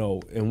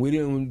 And we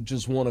didn't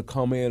just want to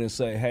come in and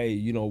say, hey,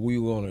 we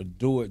were going to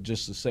do it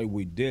just to say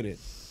we did it.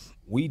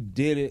 We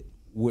did it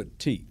with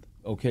teeth,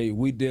 okay?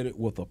 We did it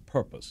with a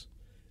purpose.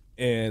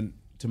 And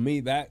to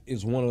me, that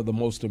is one of the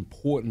most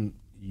important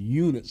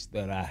units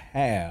that I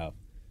have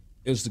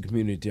is the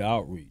community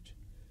outreach.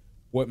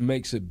 What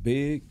makes it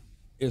big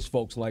is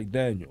folks like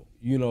Daniel.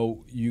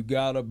 You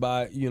got to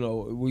buy,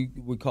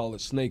 we call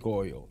it snake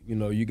oil.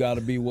 You got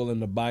to be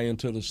willing to buy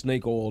into the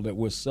snake oil that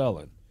we're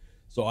selling.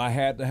 So I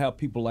had to have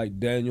people like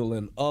Daniel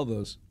and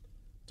others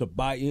to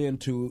buy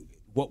into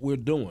what we're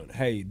doing.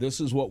 Hey,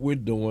 this is what we're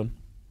doing.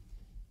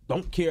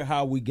 Don't care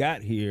how we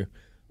got here.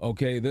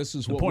 Okay, this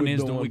is what we're doing.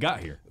 The point is that we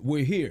got here.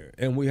 We're here,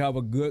 and we have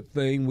a good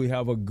thing. We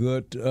have a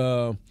good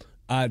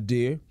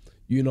idea.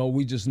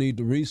 We just need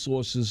the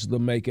resources to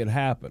make it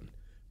happen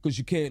because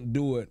you can't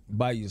do it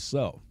by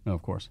yourself. No,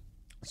 of course.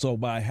 So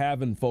by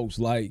having folks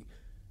like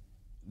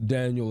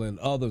Daniel and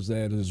others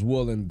that is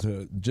willing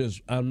to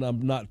just, I'm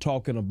not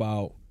talking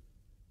about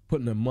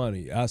putting the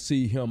money. I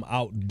see him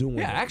out doing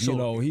it.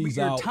 Actually, he's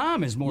your out,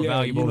 time is more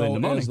valuable than the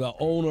money. As the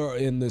owner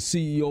and the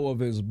CEO of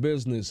his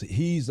business,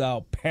 he's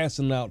out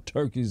passing out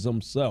turkeys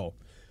himself.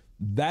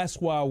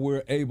 That's why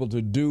we're able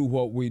to do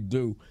what we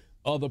do.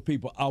 Other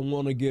people, I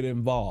want to get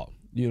involved.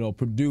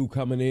 Purdue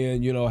coming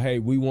in, hey,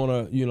 we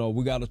want to,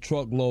 we got a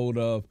truckload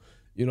of,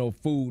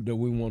 food that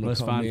we want to come in.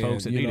 Let's find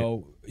folks that need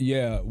it.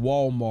 Yeah,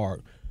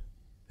 Walmart.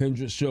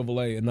 Hendrick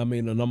Chevrolet, and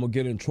I'm gonna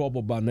get in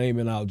trouble by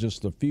naming out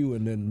just a few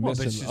and then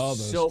missing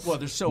others.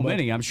 There's so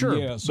many, I'm sure.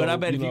 Yeah, but I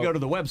bet if you go to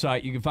the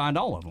website, you can find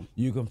all of them.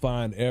 You can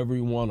find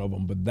every one of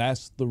them, but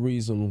that's the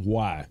reason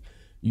why.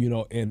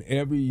 And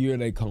every year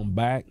they come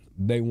back,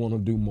 they want to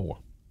do more.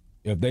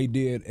 If they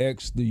did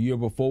X the year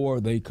before,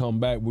 they come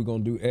back, we're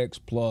gonna do X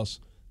plus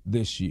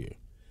this year.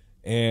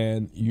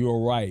 And you're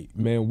right,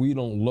 man. We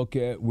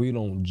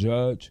don't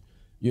judge.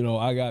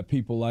 I got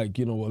people like,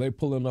 they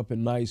pulling up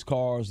in nice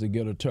cars to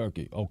get a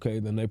turkey. Okay,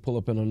 then they pull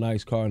up in a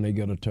nice car and they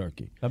get a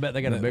turkey. I bet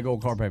they got a big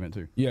old car payment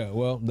too. Yeah,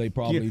 well, they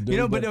probably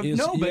do.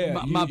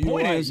 But my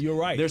point is, you're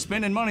right. They're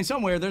spending money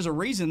somewhere. There's a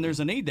reason. There's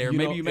a need there.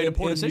 Maybe you made a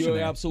poor decision.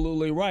 You're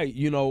absolutely right.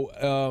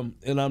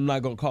 And I'm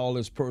not going to call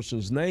this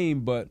person's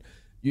name, but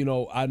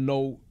I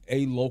know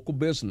a local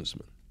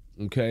businessman.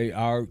 Okay,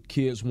 our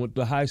kids went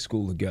to high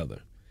school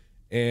together,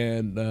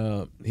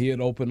 and he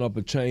had opened up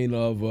a chain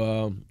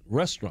of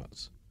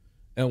restaurants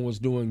and was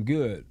doing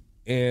good.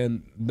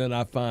 And then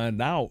I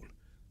find out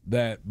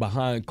that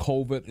behind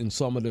COVID and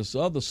some of this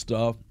other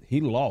stuff, he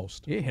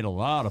lost. He hit a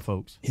lot of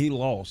folks. He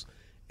lost.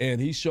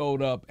 And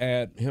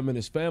him and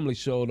his family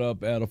showed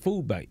up at a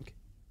food bank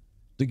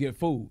to get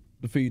food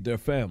to feed their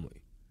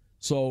family.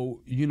 So,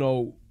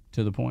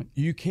 to the point.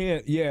 You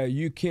can't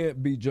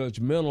be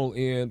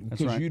judgmental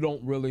because you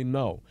don't really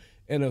know.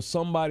 And if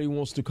somebody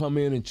wants to come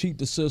in and cheat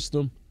the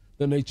system,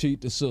 then they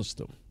cheat the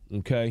system,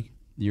 okay?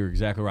 You're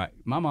exactly right.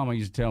 My mama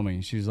used to tell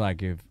me, she was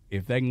like,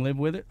 if they can live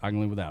with it, I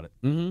can live without it.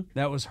 Mm-hmm.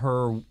 That was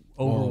her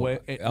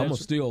overweight. I'm going to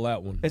steal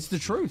that one. It's the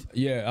truth.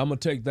 Yeah, I'm going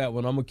to take that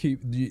one. I'm going to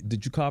keep.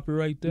 Did you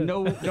copyright that?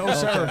 No,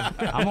 sir.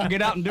 I'm going to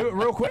get out and do it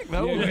real quick,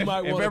 though. Yeah,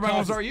 if everybody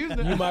will start using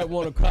it. You might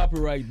want to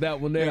copyright that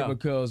one there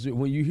because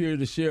when you hear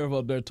the sheriff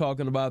up there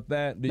talking about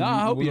that, we're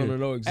going to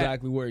know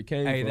exactly where it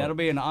came from. Hey, that'll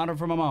be an honor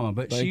for my mama.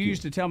 But she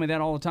used to tell me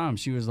that all the time.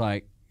 She was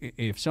like,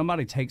 if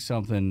somebody takes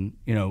something,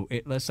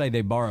 let's say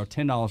they borrow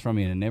 $10 from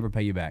you and never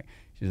pay you back.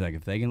 She's like,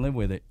 if they can live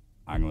with it,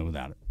 I can live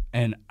without it.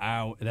 And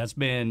that's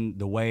been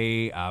the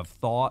way I've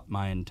thought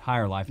my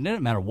entire life. And it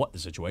doesn't matter what the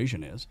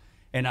situation is.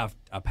 And I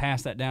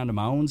passed that down to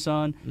my own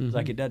son. Mm-hmm. It's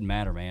like, it doesn't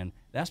matter, man.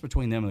 That's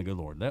between them and the good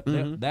Lord.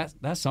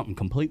 That's something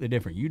completely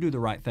different. You do the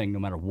right thing no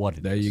matter what it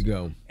is. There you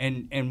go.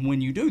 And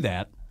when you do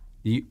that,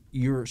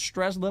 your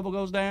stress level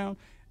goes down.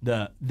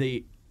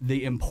 The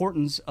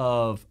importance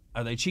of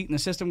are they cheating the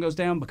system goes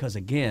down because,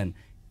 again,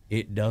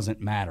 it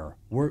doesn't matter.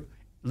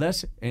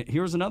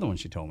 Here's another one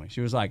she told me. She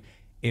was like,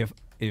 if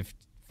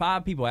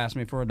 5 people ask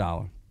me for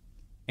 $1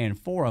 and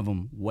 4 of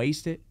them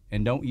waste it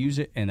and don't use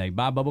it and they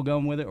buy bubble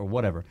gum with it or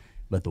whatever,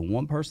 but the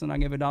one person I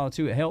give $1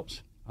 to, it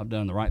helps, I've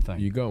done the right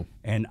thing. You go.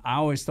 And I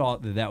always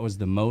thought that was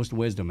the most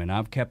wisdom, and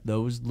I've kept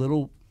those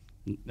little,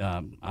 I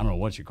don't know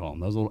what you call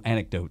them, those little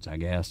anecdotes, I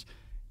guess,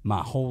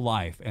 my whole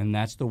life. And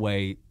that's the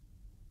way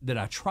that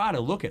I try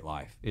to look at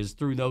life is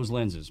through those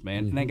lenses,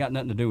 man. And they got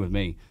nothing to do with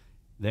me.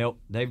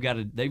 They've got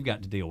to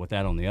deal with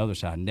that on the other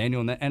side. And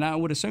Daniel, and I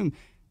would assume,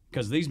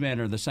 because these men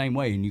are the same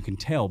way, and you can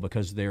tell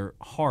because their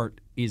heart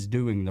is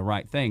doing the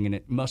right thing, and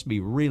it must be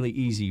really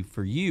easy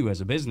for you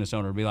as a business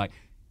owner to be like,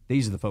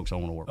 these are the folks I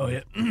want to work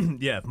with. Yeah,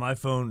 yeah. If my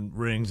phone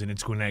rings and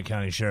it's Gwinnett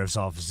County Sheriff's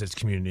Office, it's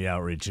community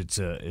outreach. It's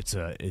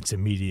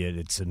immediate.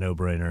 It's a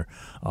no-brainer.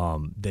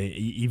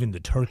 Even the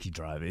turkey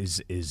drive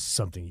is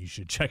something you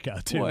should check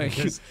out too,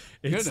 because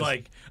it's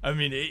like,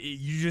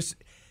 you just.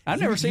 I've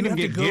never seen him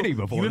get giddy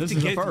before. This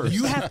is the first.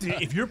 You have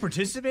to, if you're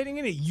participating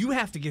in it, you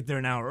have to get there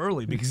an hour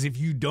early, because if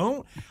you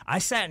don't, I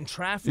sat in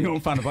traffic. You don't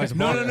find a place to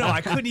park. No.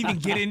 I couldn't even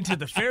get into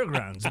the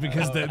fairgrounds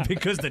because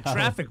the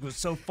traffic was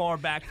so far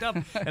backed up,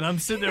 and I'm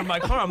sitting there in my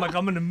car. I'm like,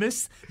 I'm going to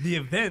miss the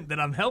event that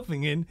I'm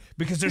helping in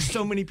because there's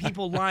so many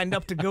people lined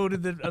up to go to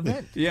the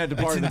event. You had to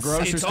park at the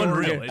grocery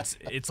store. It's unreal.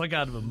 It's like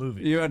out of a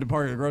movie. You had to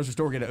park at the grocery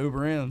store, get an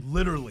Uber in.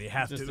 Literally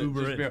have to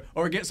Uber in,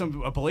 or get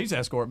a police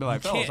escort. Be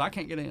like, fellas, I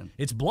can't get in.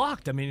 It's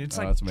blocked. I mean, it's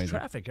like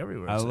traffic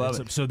everywhere. I love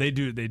it. So they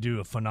do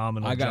a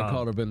phenomenal job. I got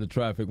caught up in the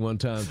traffic one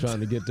time trying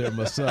to get there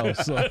myself.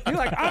 So you're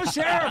like, I'm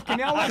sheriff. Can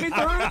y'all let me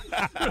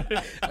through?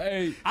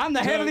 Hey, I'm the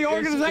head of the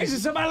organization.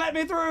 Somebody let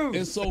me through.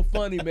 It's so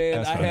funny,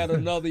 man. I had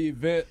another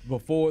event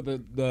before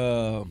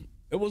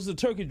it was the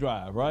turkey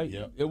drive, right?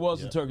 Yeah. It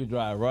was the turkey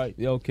drive, right?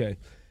 Yeah, okay.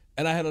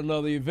 And I had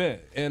another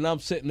event, and I'm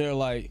sitting there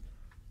like,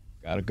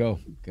 gotta go.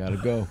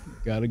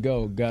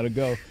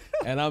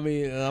 And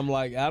I'm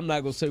like, I'm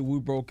not gonna say we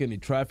broke any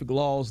traffic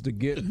laws to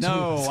get.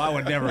 No, I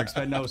would never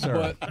expect. No,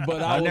 sir.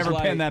 But I never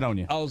pin that on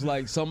you. I was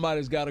like,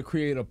 somebody's got to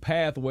create a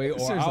pathway, or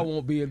seriously. I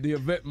won't be in the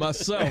event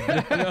myself.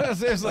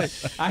 Seriously,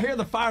 I hear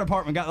the fire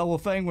department got a little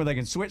thing where they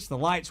can switch the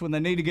lights when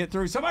they need to get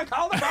through. Somebody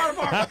call the fire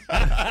department.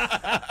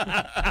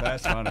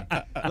 That's funny.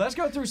 Let's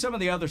go through some of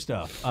the other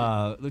stuff.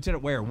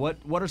 Lieutenant Ware, what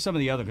are some of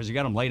the other? Because you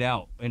got them laid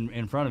out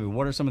in front of you.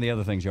 What are some of the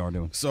other things you are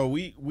doing? So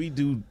we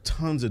do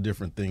tons of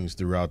different things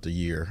throughout the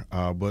year,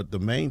 but the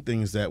main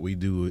things that we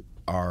do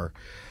are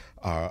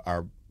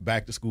our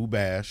back to school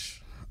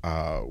bash.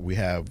 We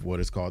have what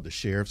is called the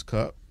Sheriff's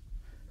Cup,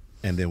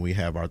 and then we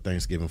have our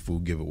Thanksgiving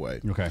food giveaway.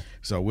 Okay.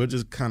 So we'll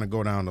just kind of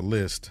go down the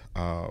list.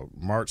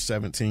 March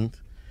 17th,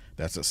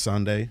 That's a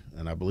Sunday,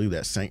 and I believe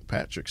that's St.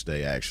 Patrick's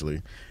Day,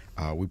 actually.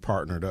 We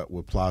partnered up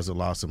with Plaza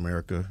Las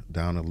America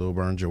down in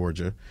Lilburn,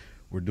 Georgia.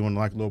 We're doing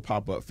like a little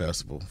pop-up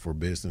festival for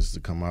businesses to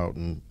come out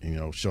and,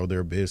 show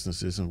their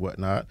businesses and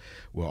whatnot.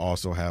 We'll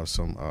also have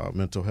some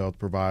mental health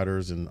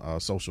providers and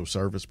social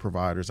service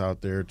providers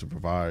out there to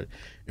provide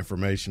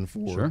information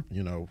for,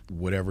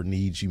 whatever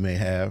needs you may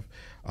have.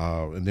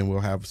 And then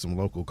we'll have some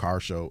local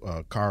car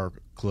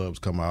clubs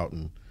come out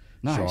and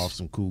show off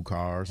some cool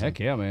cars. Heck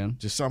yeah, man.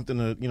 Just something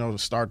to,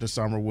 start the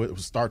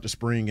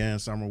spring and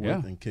summer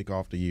with and kick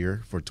off the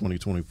year for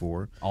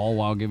 2024. All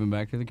while giving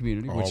back to the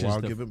community,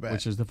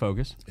 which is the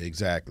focus.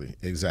 Exactly.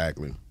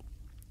 And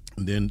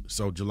then,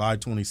 so July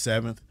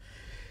 27th,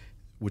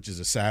 which is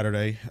a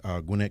Saturday,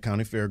 Gwinnett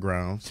County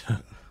Fairgrounds.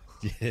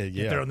 Yeah.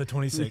 Get there on the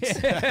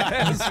 26th.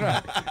 That's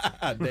right.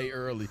 A day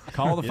early.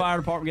 Call the fire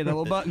department, get that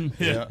little button.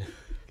 Yeah.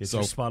 Get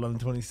your spot on the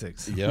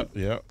 26th.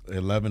 Yep.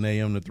 11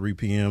 a.m. to 3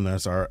 p.m.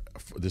 This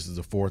is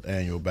the 4th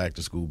annual Back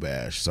to School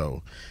Bash.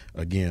 So,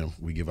 again,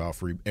 we give out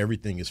free.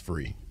 Everything is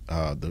free.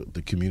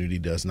 The community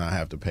does not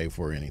have to pay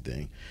for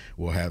anything.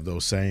 We'll have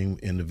those same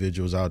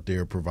individuals out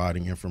there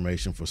providing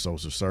information for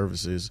social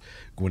services,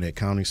 Gwinnett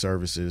County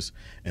services,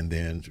 and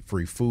then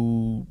free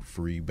food,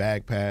 free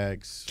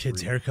backpacks,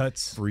 kids'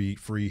 haircuts,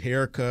 free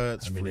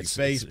haircuts, free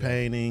face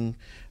painting.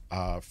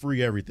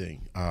 Free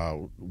everything.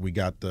 We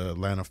got the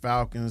Atlanta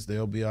Falcons.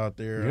 They'll be out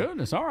there.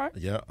 Goodness, all right.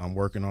 Yeah, I'm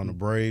working on the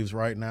Braves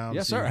right now.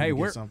 Yes, sir. Hey,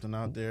 we're something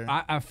out there.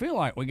 I feel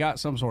like we got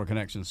some sort of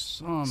connection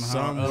somehow.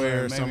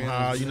 Somewhere,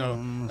 somehow.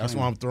 That's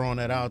why I'm throwing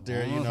that out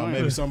there.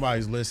 Maybe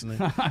somebody's listening.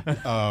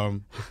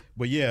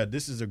 But yeah,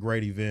 this is a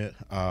great event.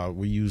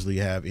 We usually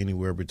have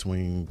anywhere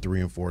between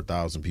 3,000 and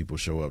 4,000 people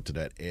show up to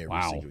that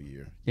every single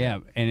year. Yeah,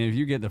 and if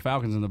you get the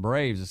Falcons and the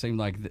Braves, it seems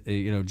like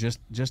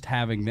just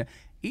having that.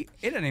 It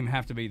doesn't even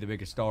have to be the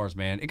biggest stars,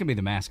 man. It can be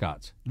the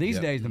mascots. These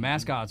days, the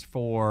mascots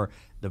for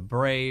the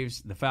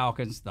Braves, the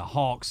Falcons, the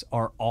Hawks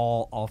are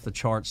all off the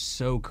charts.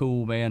 So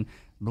cool, man.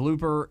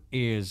 Blooper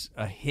is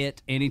a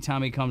hit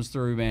anytime he comes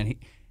through, man.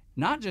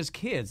 Not just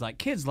kids. Like,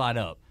 kids light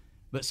up.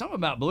 But something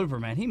about Blooper,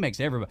 man, he makes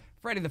everybody.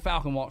 Freddie the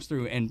Falcon walks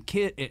through, and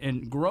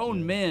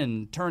grown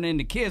men turn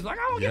into kids. Like,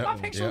 I want to get my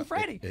picture with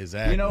Freddie.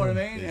 Exactly. You know what I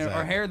mean?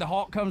 Exactly. Or Hare the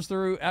Hawk comes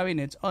through. I mean,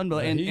 it's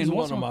unbelievable. He's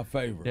one of my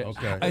favorites.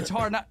 Okay. It's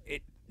hard not.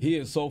 He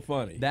is so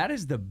funny. That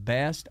is the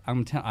best.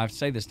 I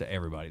say this to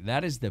everybody.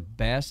 That is the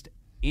best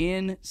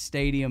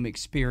in-stadium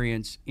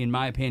experience, in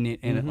my opinion,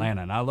 in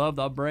Atlanta. And I love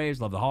the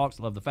Braves, love the Hawks,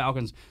 love the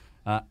Falcons.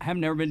 I have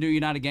never been to a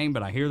United game,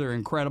 but I hear they're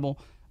incredible.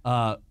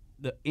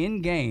 The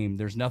in-game,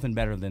 there's nothing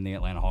better than the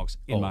Atlanta Hawks,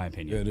 in my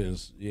opinion. It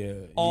is, yeah.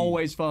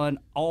 Always fun.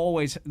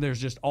 There's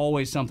just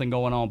always something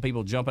going on.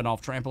 People jumping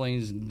off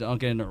trampolines and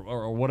dunking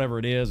or whatever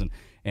it is,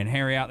 and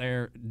Harry out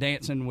there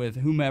dancing with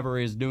whomever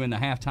is doing the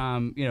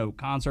halftime,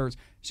 concerts.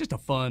 It's just a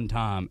fun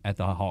time at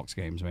the Hawks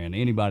games, man.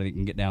 Anybody that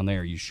can get down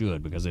there, you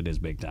should, because it is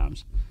big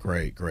times.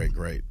 Great.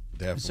 Definitely.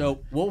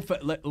 So we're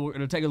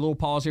going to take a little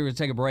pause here. We're going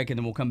to take a break, and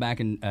then we'll come back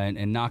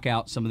and knock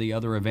out some of the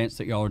other events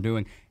that y'all are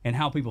doing and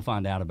how people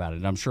find out about it.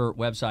 And I'm sure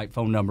website,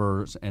 phone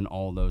numbers, and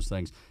all those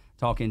things.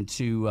 Talking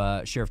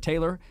to Sheriff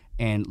Taylor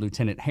and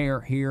Lieutenant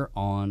Hare here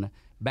on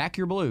Back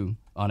Your Blue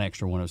on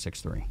Extra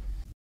 106.3.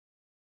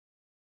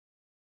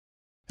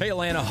 Hey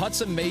Atlanta,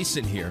 Hudson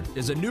Mason here.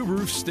 Is a new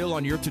roof still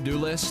on your to-do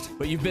list,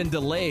 but you've been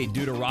delayed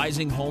due to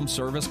rising home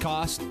service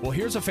costs? Well,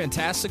 here's a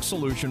fantastic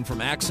solution from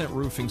Accent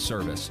Roofing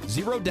Service.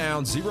 0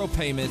 down, 0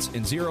 payments,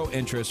 and 0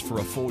 interest for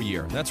a full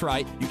year. That's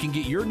right. You can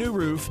get your new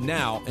roof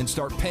now and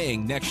start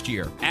paying next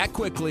year. Act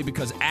quickly,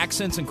 because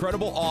Accent's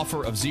incredible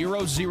offer of 000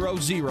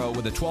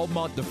 with a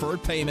 12-month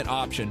deferred payment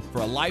option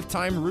for a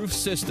lifetime roof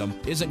system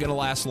isn't going to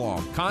last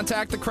long.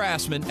 Contact the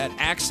craftsman at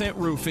Accent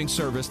Roofing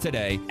Service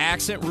today.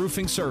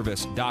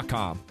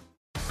 AccentRoofingService.com.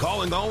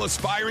 Calling all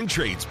aspiring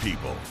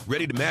tradespeople.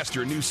 Ready to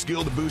master a new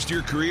skill to boost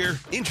your career?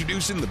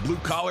 Introducing the Blue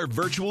Collar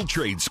Virtual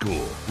Trade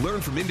School.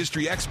 Learn from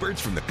industry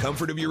experts from the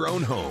comfort of your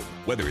own home.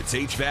 Whether it's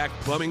HVAC,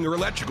 plumbing, or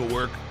electrical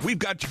work, we've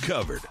got you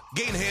covered.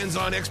 Gain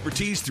hands-on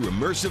expertise through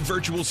immersive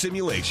virtual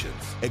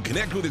simulations and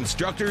connect with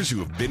instructors who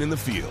have been in the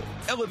field.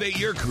 Elevate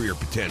your career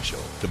potential.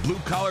 The Blue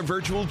Collar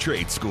Virtual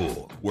Trade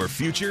School, where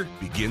future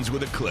begins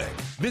with a click.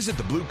 Visit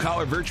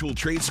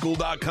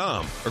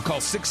thebluecollarvirtualtradeschool.com or call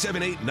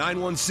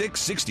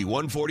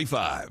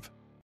 678-916-6145.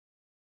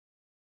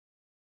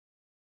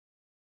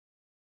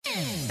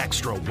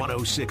 Extra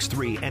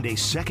 106.3 and a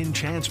second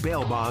chance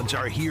bail bonds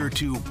are here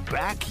to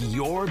back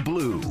your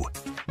blue.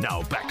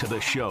 Now back to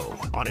the show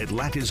on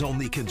Atlanta's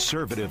only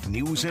conservative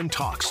news and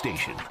talk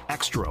station,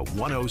 Extra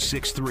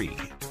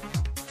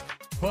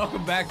 106.3.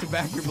 Welcome back to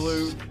Back Your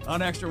Blue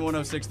on Extra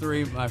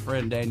 106.3. My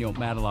friend Daniel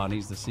Matalon,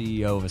 he's the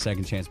CEO of a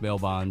Second Chance Bail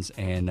Bonds,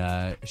 and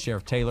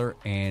Sheriff Taylor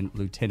and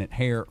Lieutenant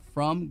Hare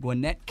from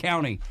Gwinnett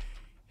County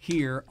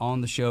here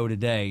on the show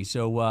today.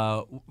 So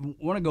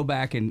want to go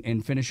back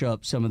and finish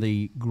up some of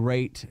the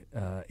great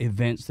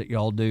events that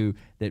y'all do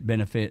that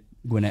benefit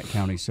Gwinnett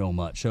County so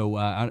much. So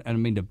I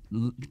didn't mean to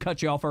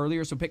cut you off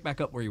earlier, so pick back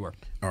up where you were.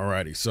 All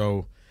righty.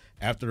 So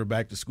after the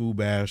Back to School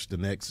Bash, the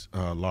next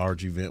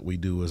large event we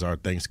do is our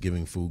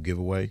Thanksgiving food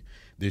giveaway.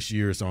 This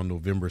year it's on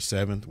November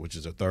 7th, which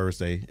is a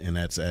Thursday, and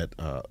that's at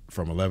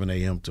from 11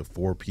 a.m. to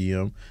 4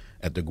 p.m.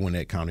 at the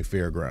Gwinnett County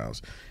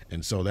Fairgrounds.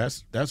 And so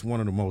that's one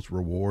of the most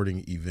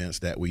rewarding events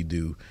that we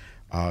do.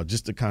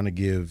 Just to kind of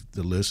give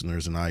the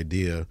listeners an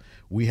idea,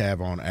 we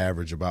have on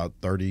average about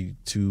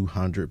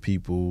 3,200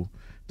 people,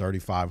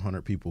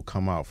 3,500 people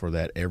come out for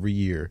that every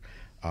year.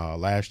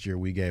 Last year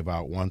we gave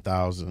out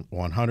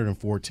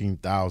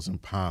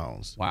 114,000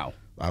 pounds. Wow.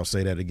 I'll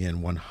say that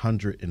again,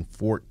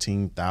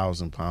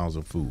 114,000 pounds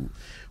of food.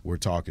 We're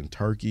talking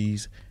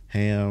turkeys,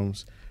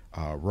 hams,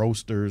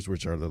 roasters,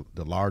 which are the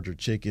larger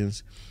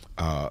chickens,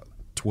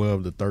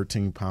 12 to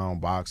 13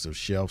 pound box of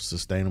shelf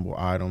sustainable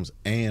items,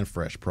 and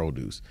fresh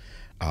produce.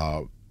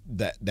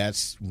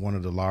 That's one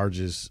of the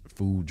largest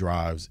food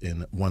drives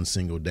in one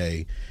single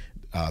day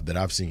that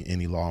I've seen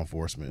any law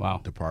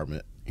enforcement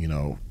department,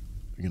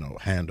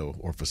 handle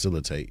or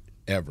facilitate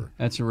ever.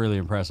 That's really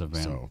impressive,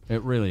 man. So,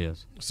 it really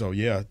is. So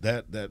yeah,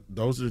 that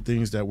those are the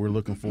things that we're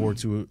looking forward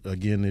to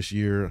again this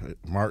year.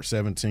 March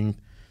 17th,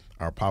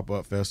 our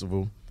pop-up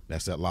festival.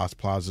 That's at Las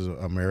Plazas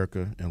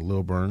America in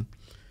Lilburn.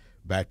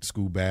 Back to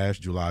School Bash,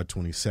 July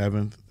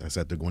 27th. That's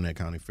at the Gwinnett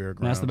County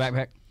Fairgrounds. That's the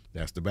backpack?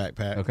 That's the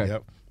backpack. Okay.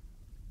 Yep.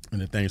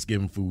 And the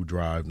Thanksgiving Food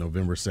Drive,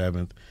 November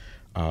 7th,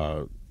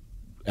 at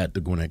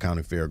the Gwinnett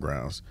County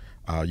Fairgrounds.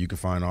 You can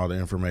find all the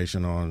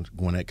information on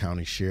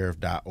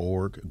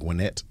GwinnettCountySheriff.org,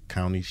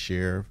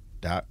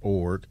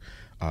 GwinnettCountySheriff.org.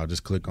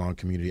 Just click on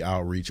Community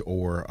Outreach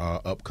or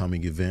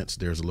upcoming events.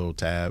 There's a little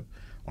tab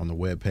on the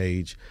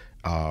webpage.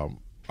 Our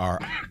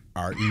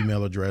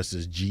email address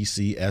is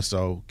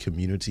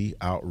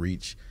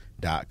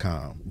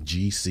gcsocommunityoutreach.com,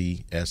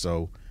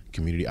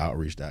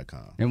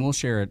 gcsocommunityoutreach.com. And we'll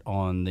share it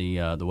on the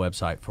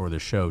website for the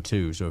show,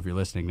 too. So if you're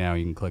listening now,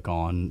 you can click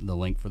on the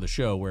link for the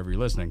show wherever you're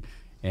listening,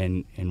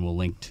 and we'll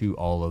link to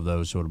all of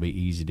those so it'll be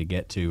easy to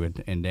get to.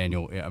 And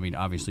Daniel, I mean,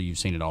 obviously you've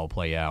seen it all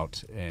play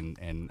out and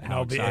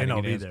how exciting it is.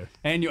 I'll be there.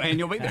 And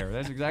you'll be there.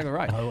 That's exactly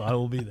right. I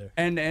will be there.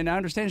 And I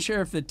understand,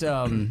 Sheriff, that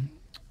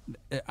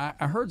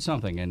I heard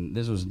something, and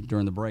this was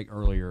during the break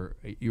earlier.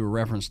 You were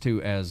referenced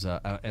to as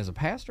a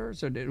pastor.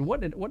 So what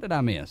did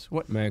I miss?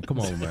 What, man? Come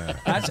on, man.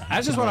 That's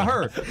just what I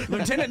heard.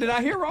 Lieutenant, did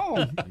I hear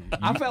wrong?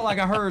 I felt like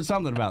I heard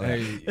something about that.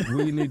 Hey,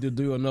 we need to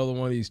do another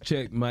one of these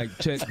check mic, 1,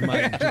 2, 3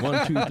 check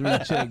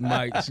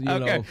mics. You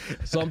know,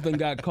 something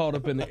got caught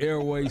up in the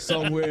airway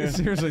somewhere.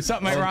 Seriously,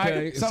 something ain't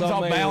right. Something's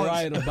off balance.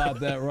 Right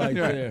about that right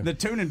there. The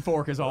tuning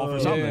fork is off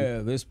or something. Yeah,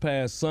 this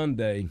past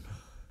Sunday.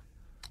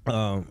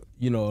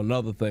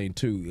 Another thing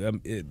too.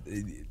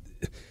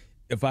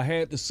 If I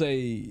had to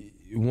say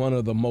one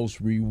of the most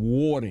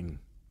rewarding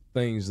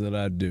things that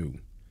I do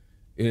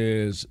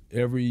is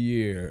every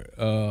year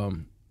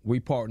we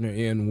partner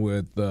in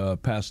with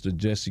Pastor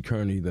Jesse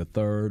Kearney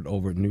III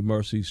over at New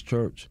Mercies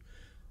Church.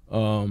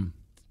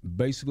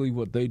 Basically,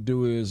 what they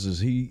do is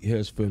he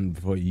has been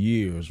for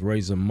years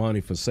raising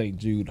money for St.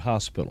 Jude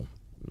Hospital.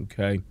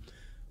 Okay.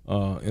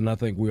 And I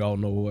think we all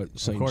know what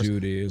St.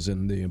 Jude is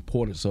and the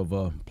importance of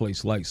a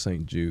place like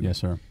St. Jude. Yes,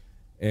 sir.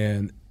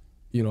 And,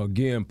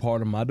 again,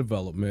 part of my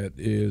development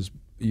is,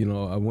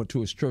 I went to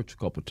his church a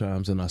couple of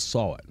times and I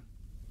saw it.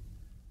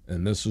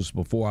 And this was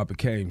before I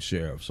became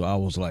sheriff. So I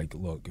was like,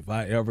 look, if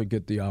I ever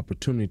get the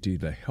opportunity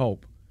to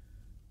help,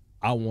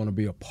 I want to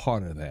be a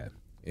part of that.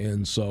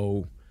 And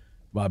so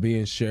by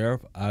being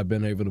sheriff, I've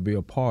been able to be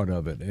a part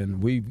of it.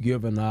 And we've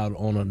given out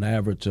on an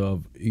average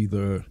of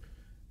either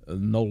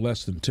no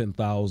less than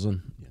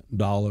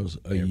 $10,000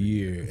 a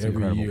year.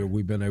 Every year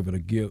we've been able to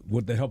give,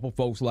 with the help of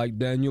folks like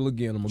Daniel.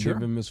 Again, I'm going to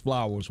give him his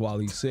flowers while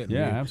he's sitting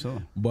here. Yeah,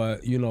 absolutely.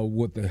 But,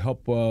 with the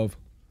help of,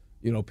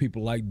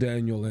 people like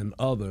Daniel and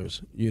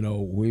others,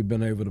 we've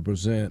been able to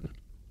present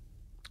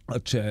a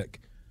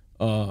check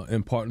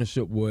in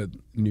partnership with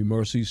New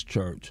Mercies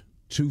Church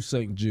to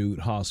St. Jude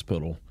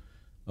Hospital.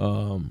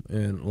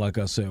 And like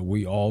I said,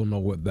 we all know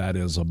what that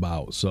is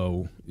about.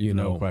 So,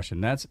 no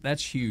question.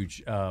 That's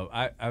huge.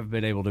 I've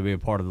been able to be a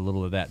part of a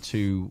little of that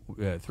too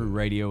through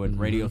radio and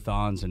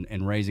radiothons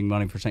and raising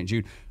money for St.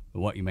 Jude. But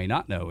what you may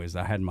not know is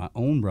I had my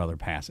own brother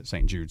pass at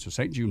St. Jude. So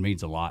St. Jude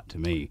means a lot to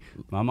me.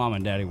 My mom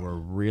and daddy were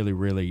really,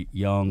 really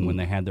young when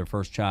they had their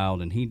first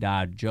child, and he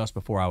died just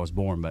before I was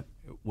born. But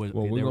we're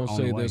going to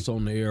say this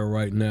on the air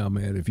right now,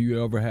 man. If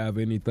you ever have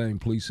anything,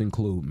 please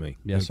include me.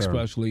 Yes, sir.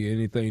 Especially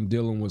anything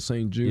dealing with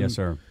St. Jude. Yes,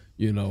 sir.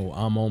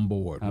 I'm on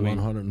board,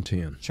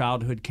 110.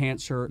 Childhood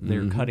cancer,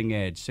 they're cutting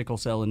edge. Sickle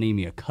cell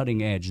anemia,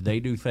 cutting edge. They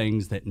do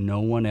things that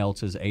no one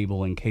else is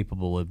able and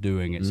capable of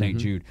doing at St.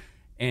 Jude.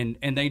 And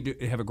they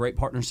have a great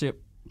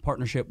partnership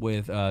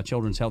with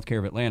Children's Healthcare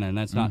of Atlanta, and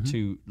that's not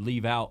to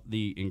leave out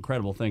the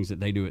incredible things that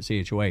they do at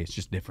CHOA. It's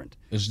just different.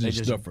 It's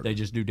just different. They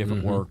just do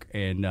different work,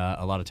 and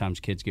a lot of times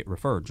kids get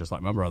referred, just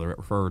like my brother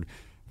referred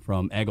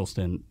from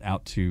Eggleston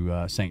out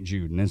to St.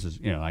 Jude. And this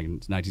is, like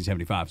it's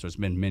 1975, so it's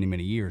been many,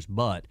 many years.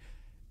 But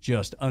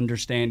just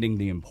understanding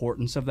the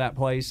importance of that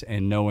place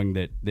and knowing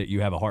that you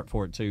have a heart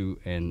for it too,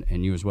 and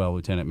you as well,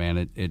 Lieutenant,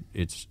 man,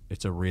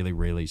 it's a really,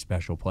 really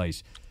special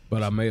place.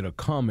 But I made a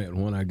comment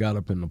when I got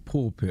up in the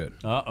pulpit.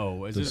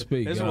 To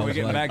speak. This is where we're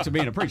getting back to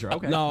being a preacher.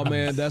 Okay. No,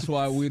 man, that's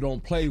why we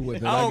don't play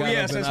with it. I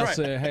got up and I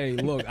said, hey,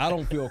 look, I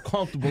don't feel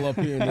comfortable up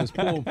here in this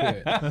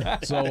pulpit.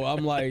 So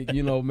I'm like,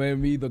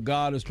 man, either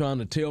God is trying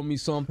to tell me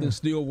something,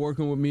 still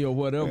working with me or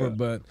whatever.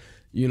 But,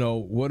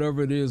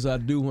 whatever it is I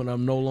do when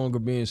I'm no longer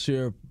being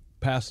sheriff,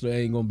 pastor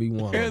ain't gonna be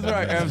one. That's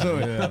right,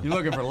 absolutely. Yeah. You're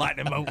looking for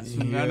lightning bolts.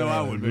 I know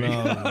I would be.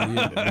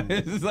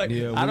 It's like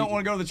I don't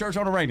want to go to the church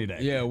on a rainy day.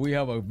 Yeah, we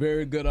have a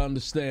very good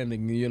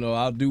understanding.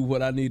 I'll do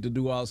what I need to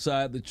do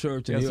outside the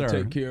church, and he'll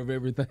take care of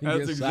everything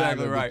inside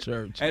of the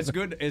church. It's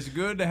good. It's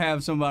good to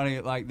have somebody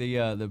like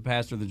the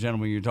pastor, the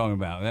gentleman you're talking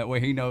about. That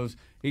way, he knows.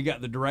 He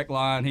got the direct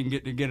line. He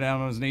can get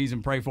down on his knees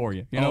and pray for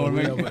you. You know what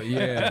I mean?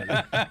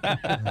 Yeah.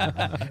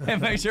 And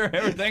make sure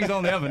everything's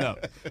on the up and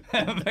up.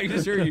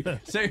 Making sure you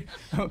see.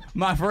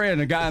 My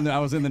friend, the guy that I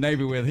was in the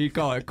Navy with, he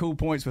called it cool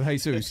points with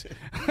Jesus.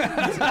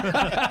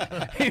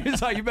 He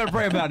was like, "You better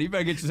pray about it. You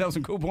better get yourself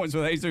some cool points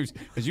with Jesus,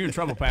 because you're in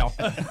trouble, pal."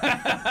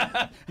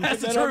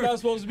 That's the truth. I'm not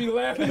supposed to be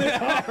laughing this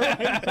hard right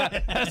now.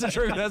 That's the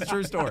truth. That's a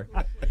true story.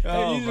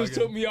 You just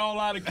took me all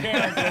out of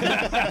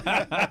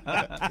character.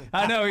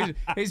 I know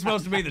he's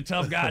supposed to be the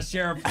tough guy,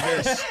 sheriff,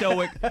 very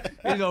stoic.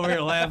 He's over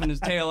here laughing his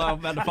tail off,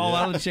 about to fall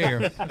out of the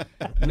chair.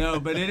 No,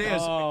 but it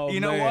is. You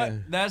know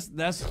what? That's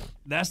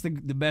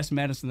the best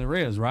medicine there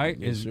is, right?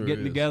 Is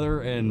getting together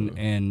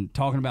and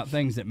talking about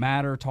things that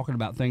matter, talking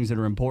about things that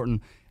are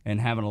important, and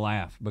having a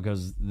laugh,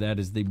 because that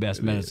is the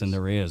best medicine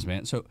there is,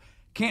 man. So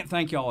can't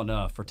thank y'all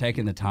enough for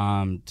taking the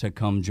time to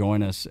come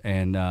join us.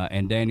 And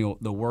Daniel,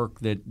 the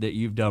work that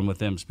you've done with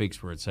them speaks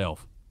for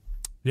itself.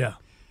 Yeah.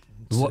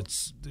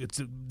 It's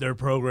their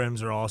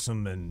programs are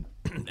awesome, and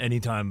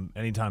anytime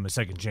a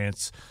second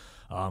chance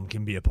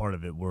can be a part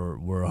of it, we're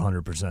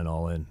 100%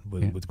 all in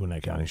with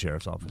Gwinnett County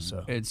Sheriff's Office.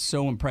 So it's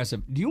so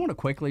impressive. Do you want to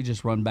quickly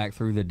just run back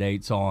through the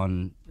dates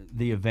on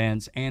the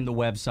events and the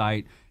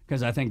website,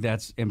 because I think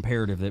that's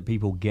imperative that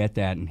people get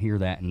that and hear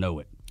that and know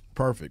it.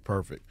 Perfect.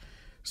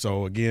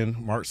 So again,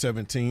 March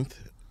 17th,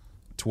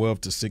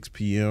 12 to 6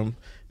 p.m.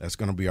 That's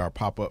going to be our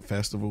pop-up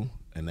festival,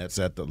 and that's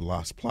at the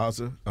Las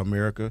Plaza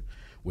America,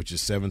 which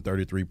is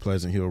 733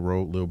 Pleasant Hill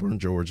Road, Lilburn,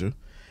 Georgia.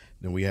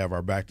 Then we have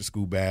our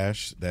back-to-school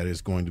bash that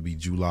is going to be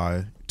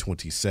July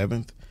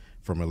 27th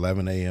from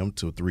 11 a.m.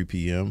 to 3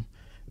 p.m.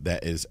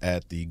 That is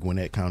at the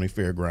Gwinnett County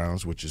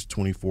Fairgrounds, which is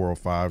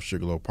 2405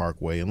 Sugarloaf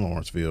Parkway in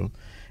Lawrenceville.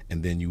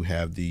 And then you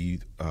have the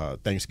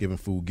Thanksgiving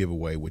food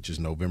giveaway, which is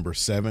November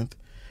 7th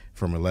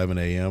from 11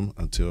 a.m.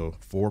 until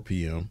 4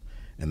 p.m.,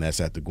 and that's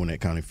at the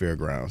Gwinnett County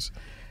Fairgrounds.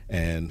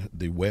 And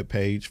the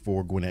webpage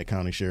for Gwinnett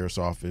County Sheriff's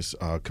Office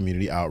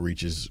community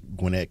outreach is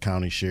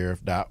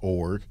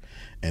gwinnettcountysheriff.org.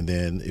 And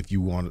then if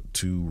you want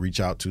to reach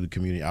out to the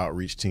community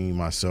outreach team,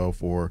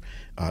 myself, or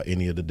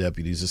any of the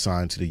deputies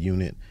assigned to the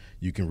unit,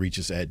 you can reach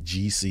us at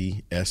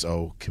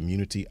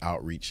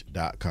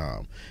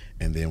gcsocommunityoutreach.com.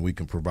 And then we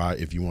can provide,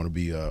 if you want to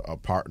be a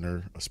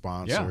partner, a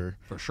sponsor,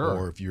 for sure,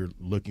 or if you're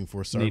looking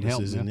for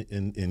services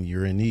and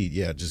you're in need,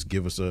 just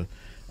give us a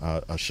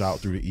shout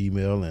through the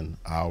email, and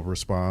I'll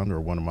respond,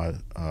 or one of my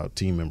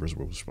team members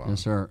will respond.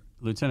 Yes, sir.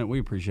 Lieutenant, we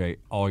appreciate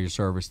all your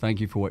service.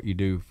 Thank you for what you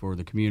do for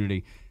the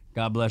community.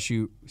 God bless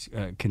you.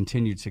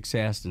 Continued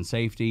success and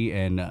safety.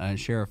 And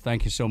Sheriff,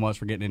 thank you so much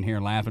for getting in here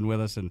and laughing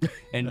with us and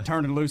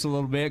turning loose a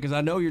little bit, because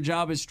I know your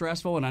job is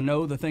stressful, and I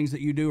know the things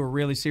that you do are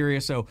really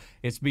serious. So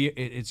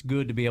it's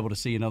good to be able to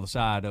see another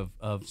side of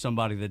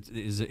somebody that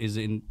is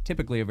in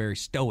typically a very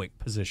stoic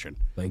position.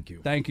 Thank you.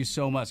 Thank you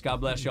so much. God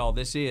bless y'all.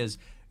 This is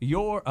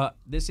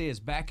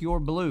Back Your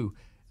Blue.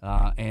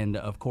 And,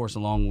 of course,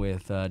 along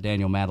with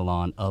Daniel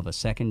Matalon of A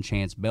Second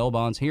Chance Bail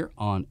Bonds here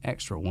on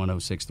Extra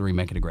 106.3.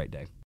 Make it a great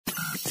day.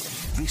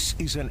 This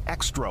is an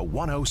Extra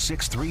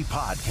 106.3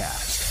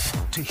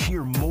 podcast. To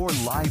hear more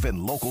live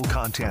and local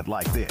content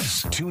like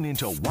this, tune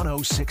into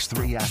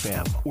 106.3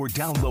 FM or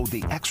download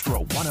the Extra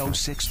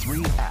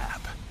 106.3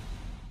 app.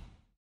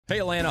 Hey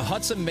Atlanta,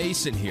 Hudson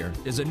Mason here.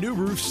 Is a new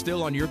roof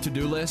still on your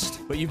to-do list,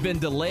 but you've been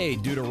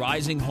delayed due to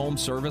rising home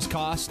service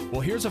costs?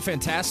 Well, here's a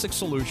fantastic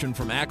solution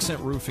from Accent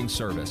Roofing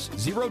Service.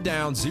 0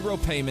 down, 0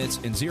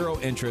 payments, and 0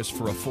 interest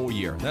for a full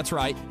year. That's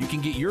right. You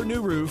can get your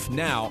new roof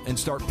now and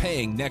start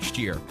paying next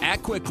year.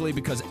 Act quickly,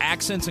 because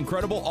Accent's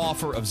incredible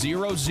offer of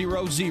 000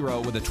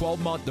 with a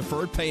 12-month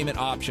deferred payment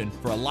option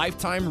for a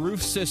lifetime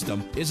roof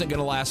system isn't going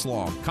to last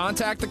long.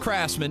 Contact the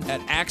craftsman at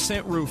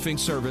Accent Roofing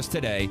Service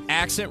today.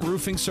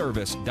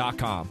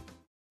 AccentRoofingService.com.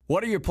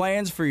 What are your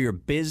plans for your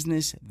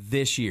business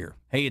this year?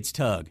 Hey, it's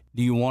Tug.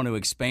 Do you want to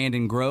expand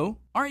and grow?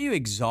 Aren't you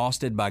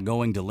exhausted by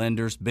going to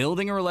lenders,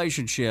 building a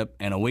relationship,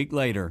 and a week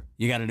later,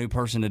 you got a new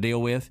person to deal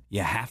with?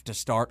 You have to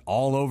start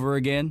all over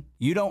again?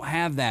 You don't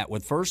have that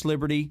with First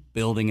Liberty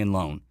Building and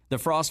Loan. The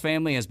Frost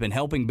family has been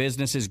helping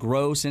businesses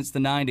grow since the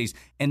 90s,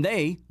 and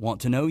they want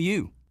to know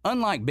you.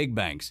 Unlike big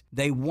banks,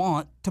 they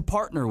want to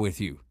partner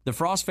with you. The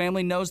Frost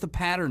family knows the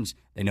patterns.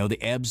 They know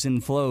the ebbs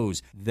and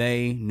flows.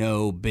 They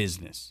know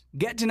business.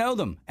 Get to know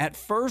them at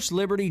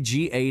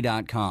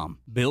FirstLibertyGA.com.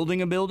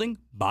 Building a building,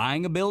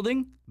 buying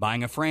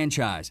a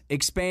franchise,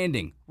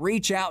 expanding.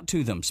 Reach out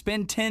to them.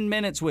 Spend 10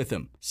 minutes with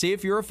them. See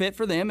if you're a fit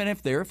for them and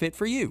if they're a fit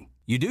for you.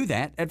 You do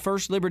that at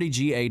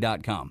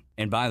FirstLibertyGA.com.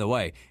 And by the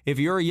way, if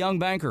you're a young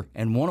banker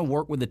and want to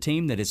work with a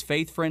team that is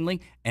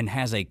faith-friendly and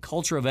has a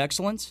culture of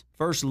excellence,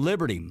 First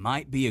Liberty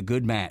might be a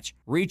good match.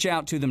 Reach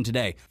out to them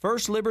today.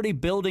 First Liberty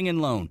Building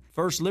and Loan.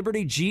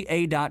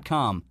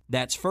 FirstLibertyGA.com.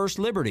 That's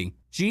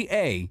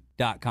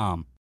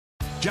FirstLibertyGA.com.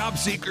 Job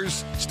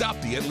seekers, stop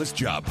the endless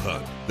job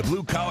hunt. The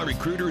Blue Collar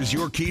Recruiter is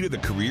your key to the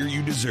career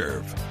you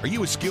deserve. Are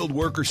you a skilled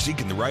worker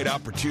seeking the right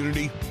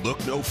opportunity?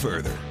 Look no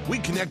further. We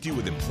connect you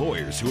with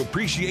employers who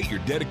appreciate your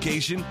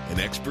dedication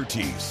and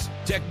expertise.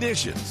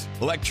 Technicians,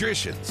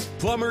 electricians,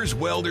 plumbers,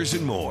 welders,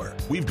 and more.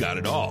 We've got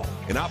it all,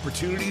 and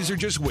opportunities are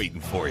just waiting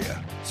for you.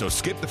 So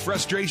skip the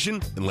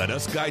frustration and let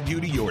us guide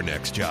you to your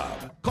next job.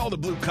 Call the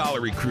Blue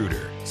Collar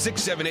Recruiter,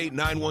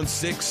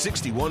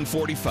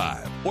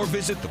 678-916-6145, or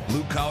visit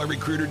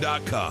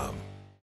thebluecollarrecruiter.com.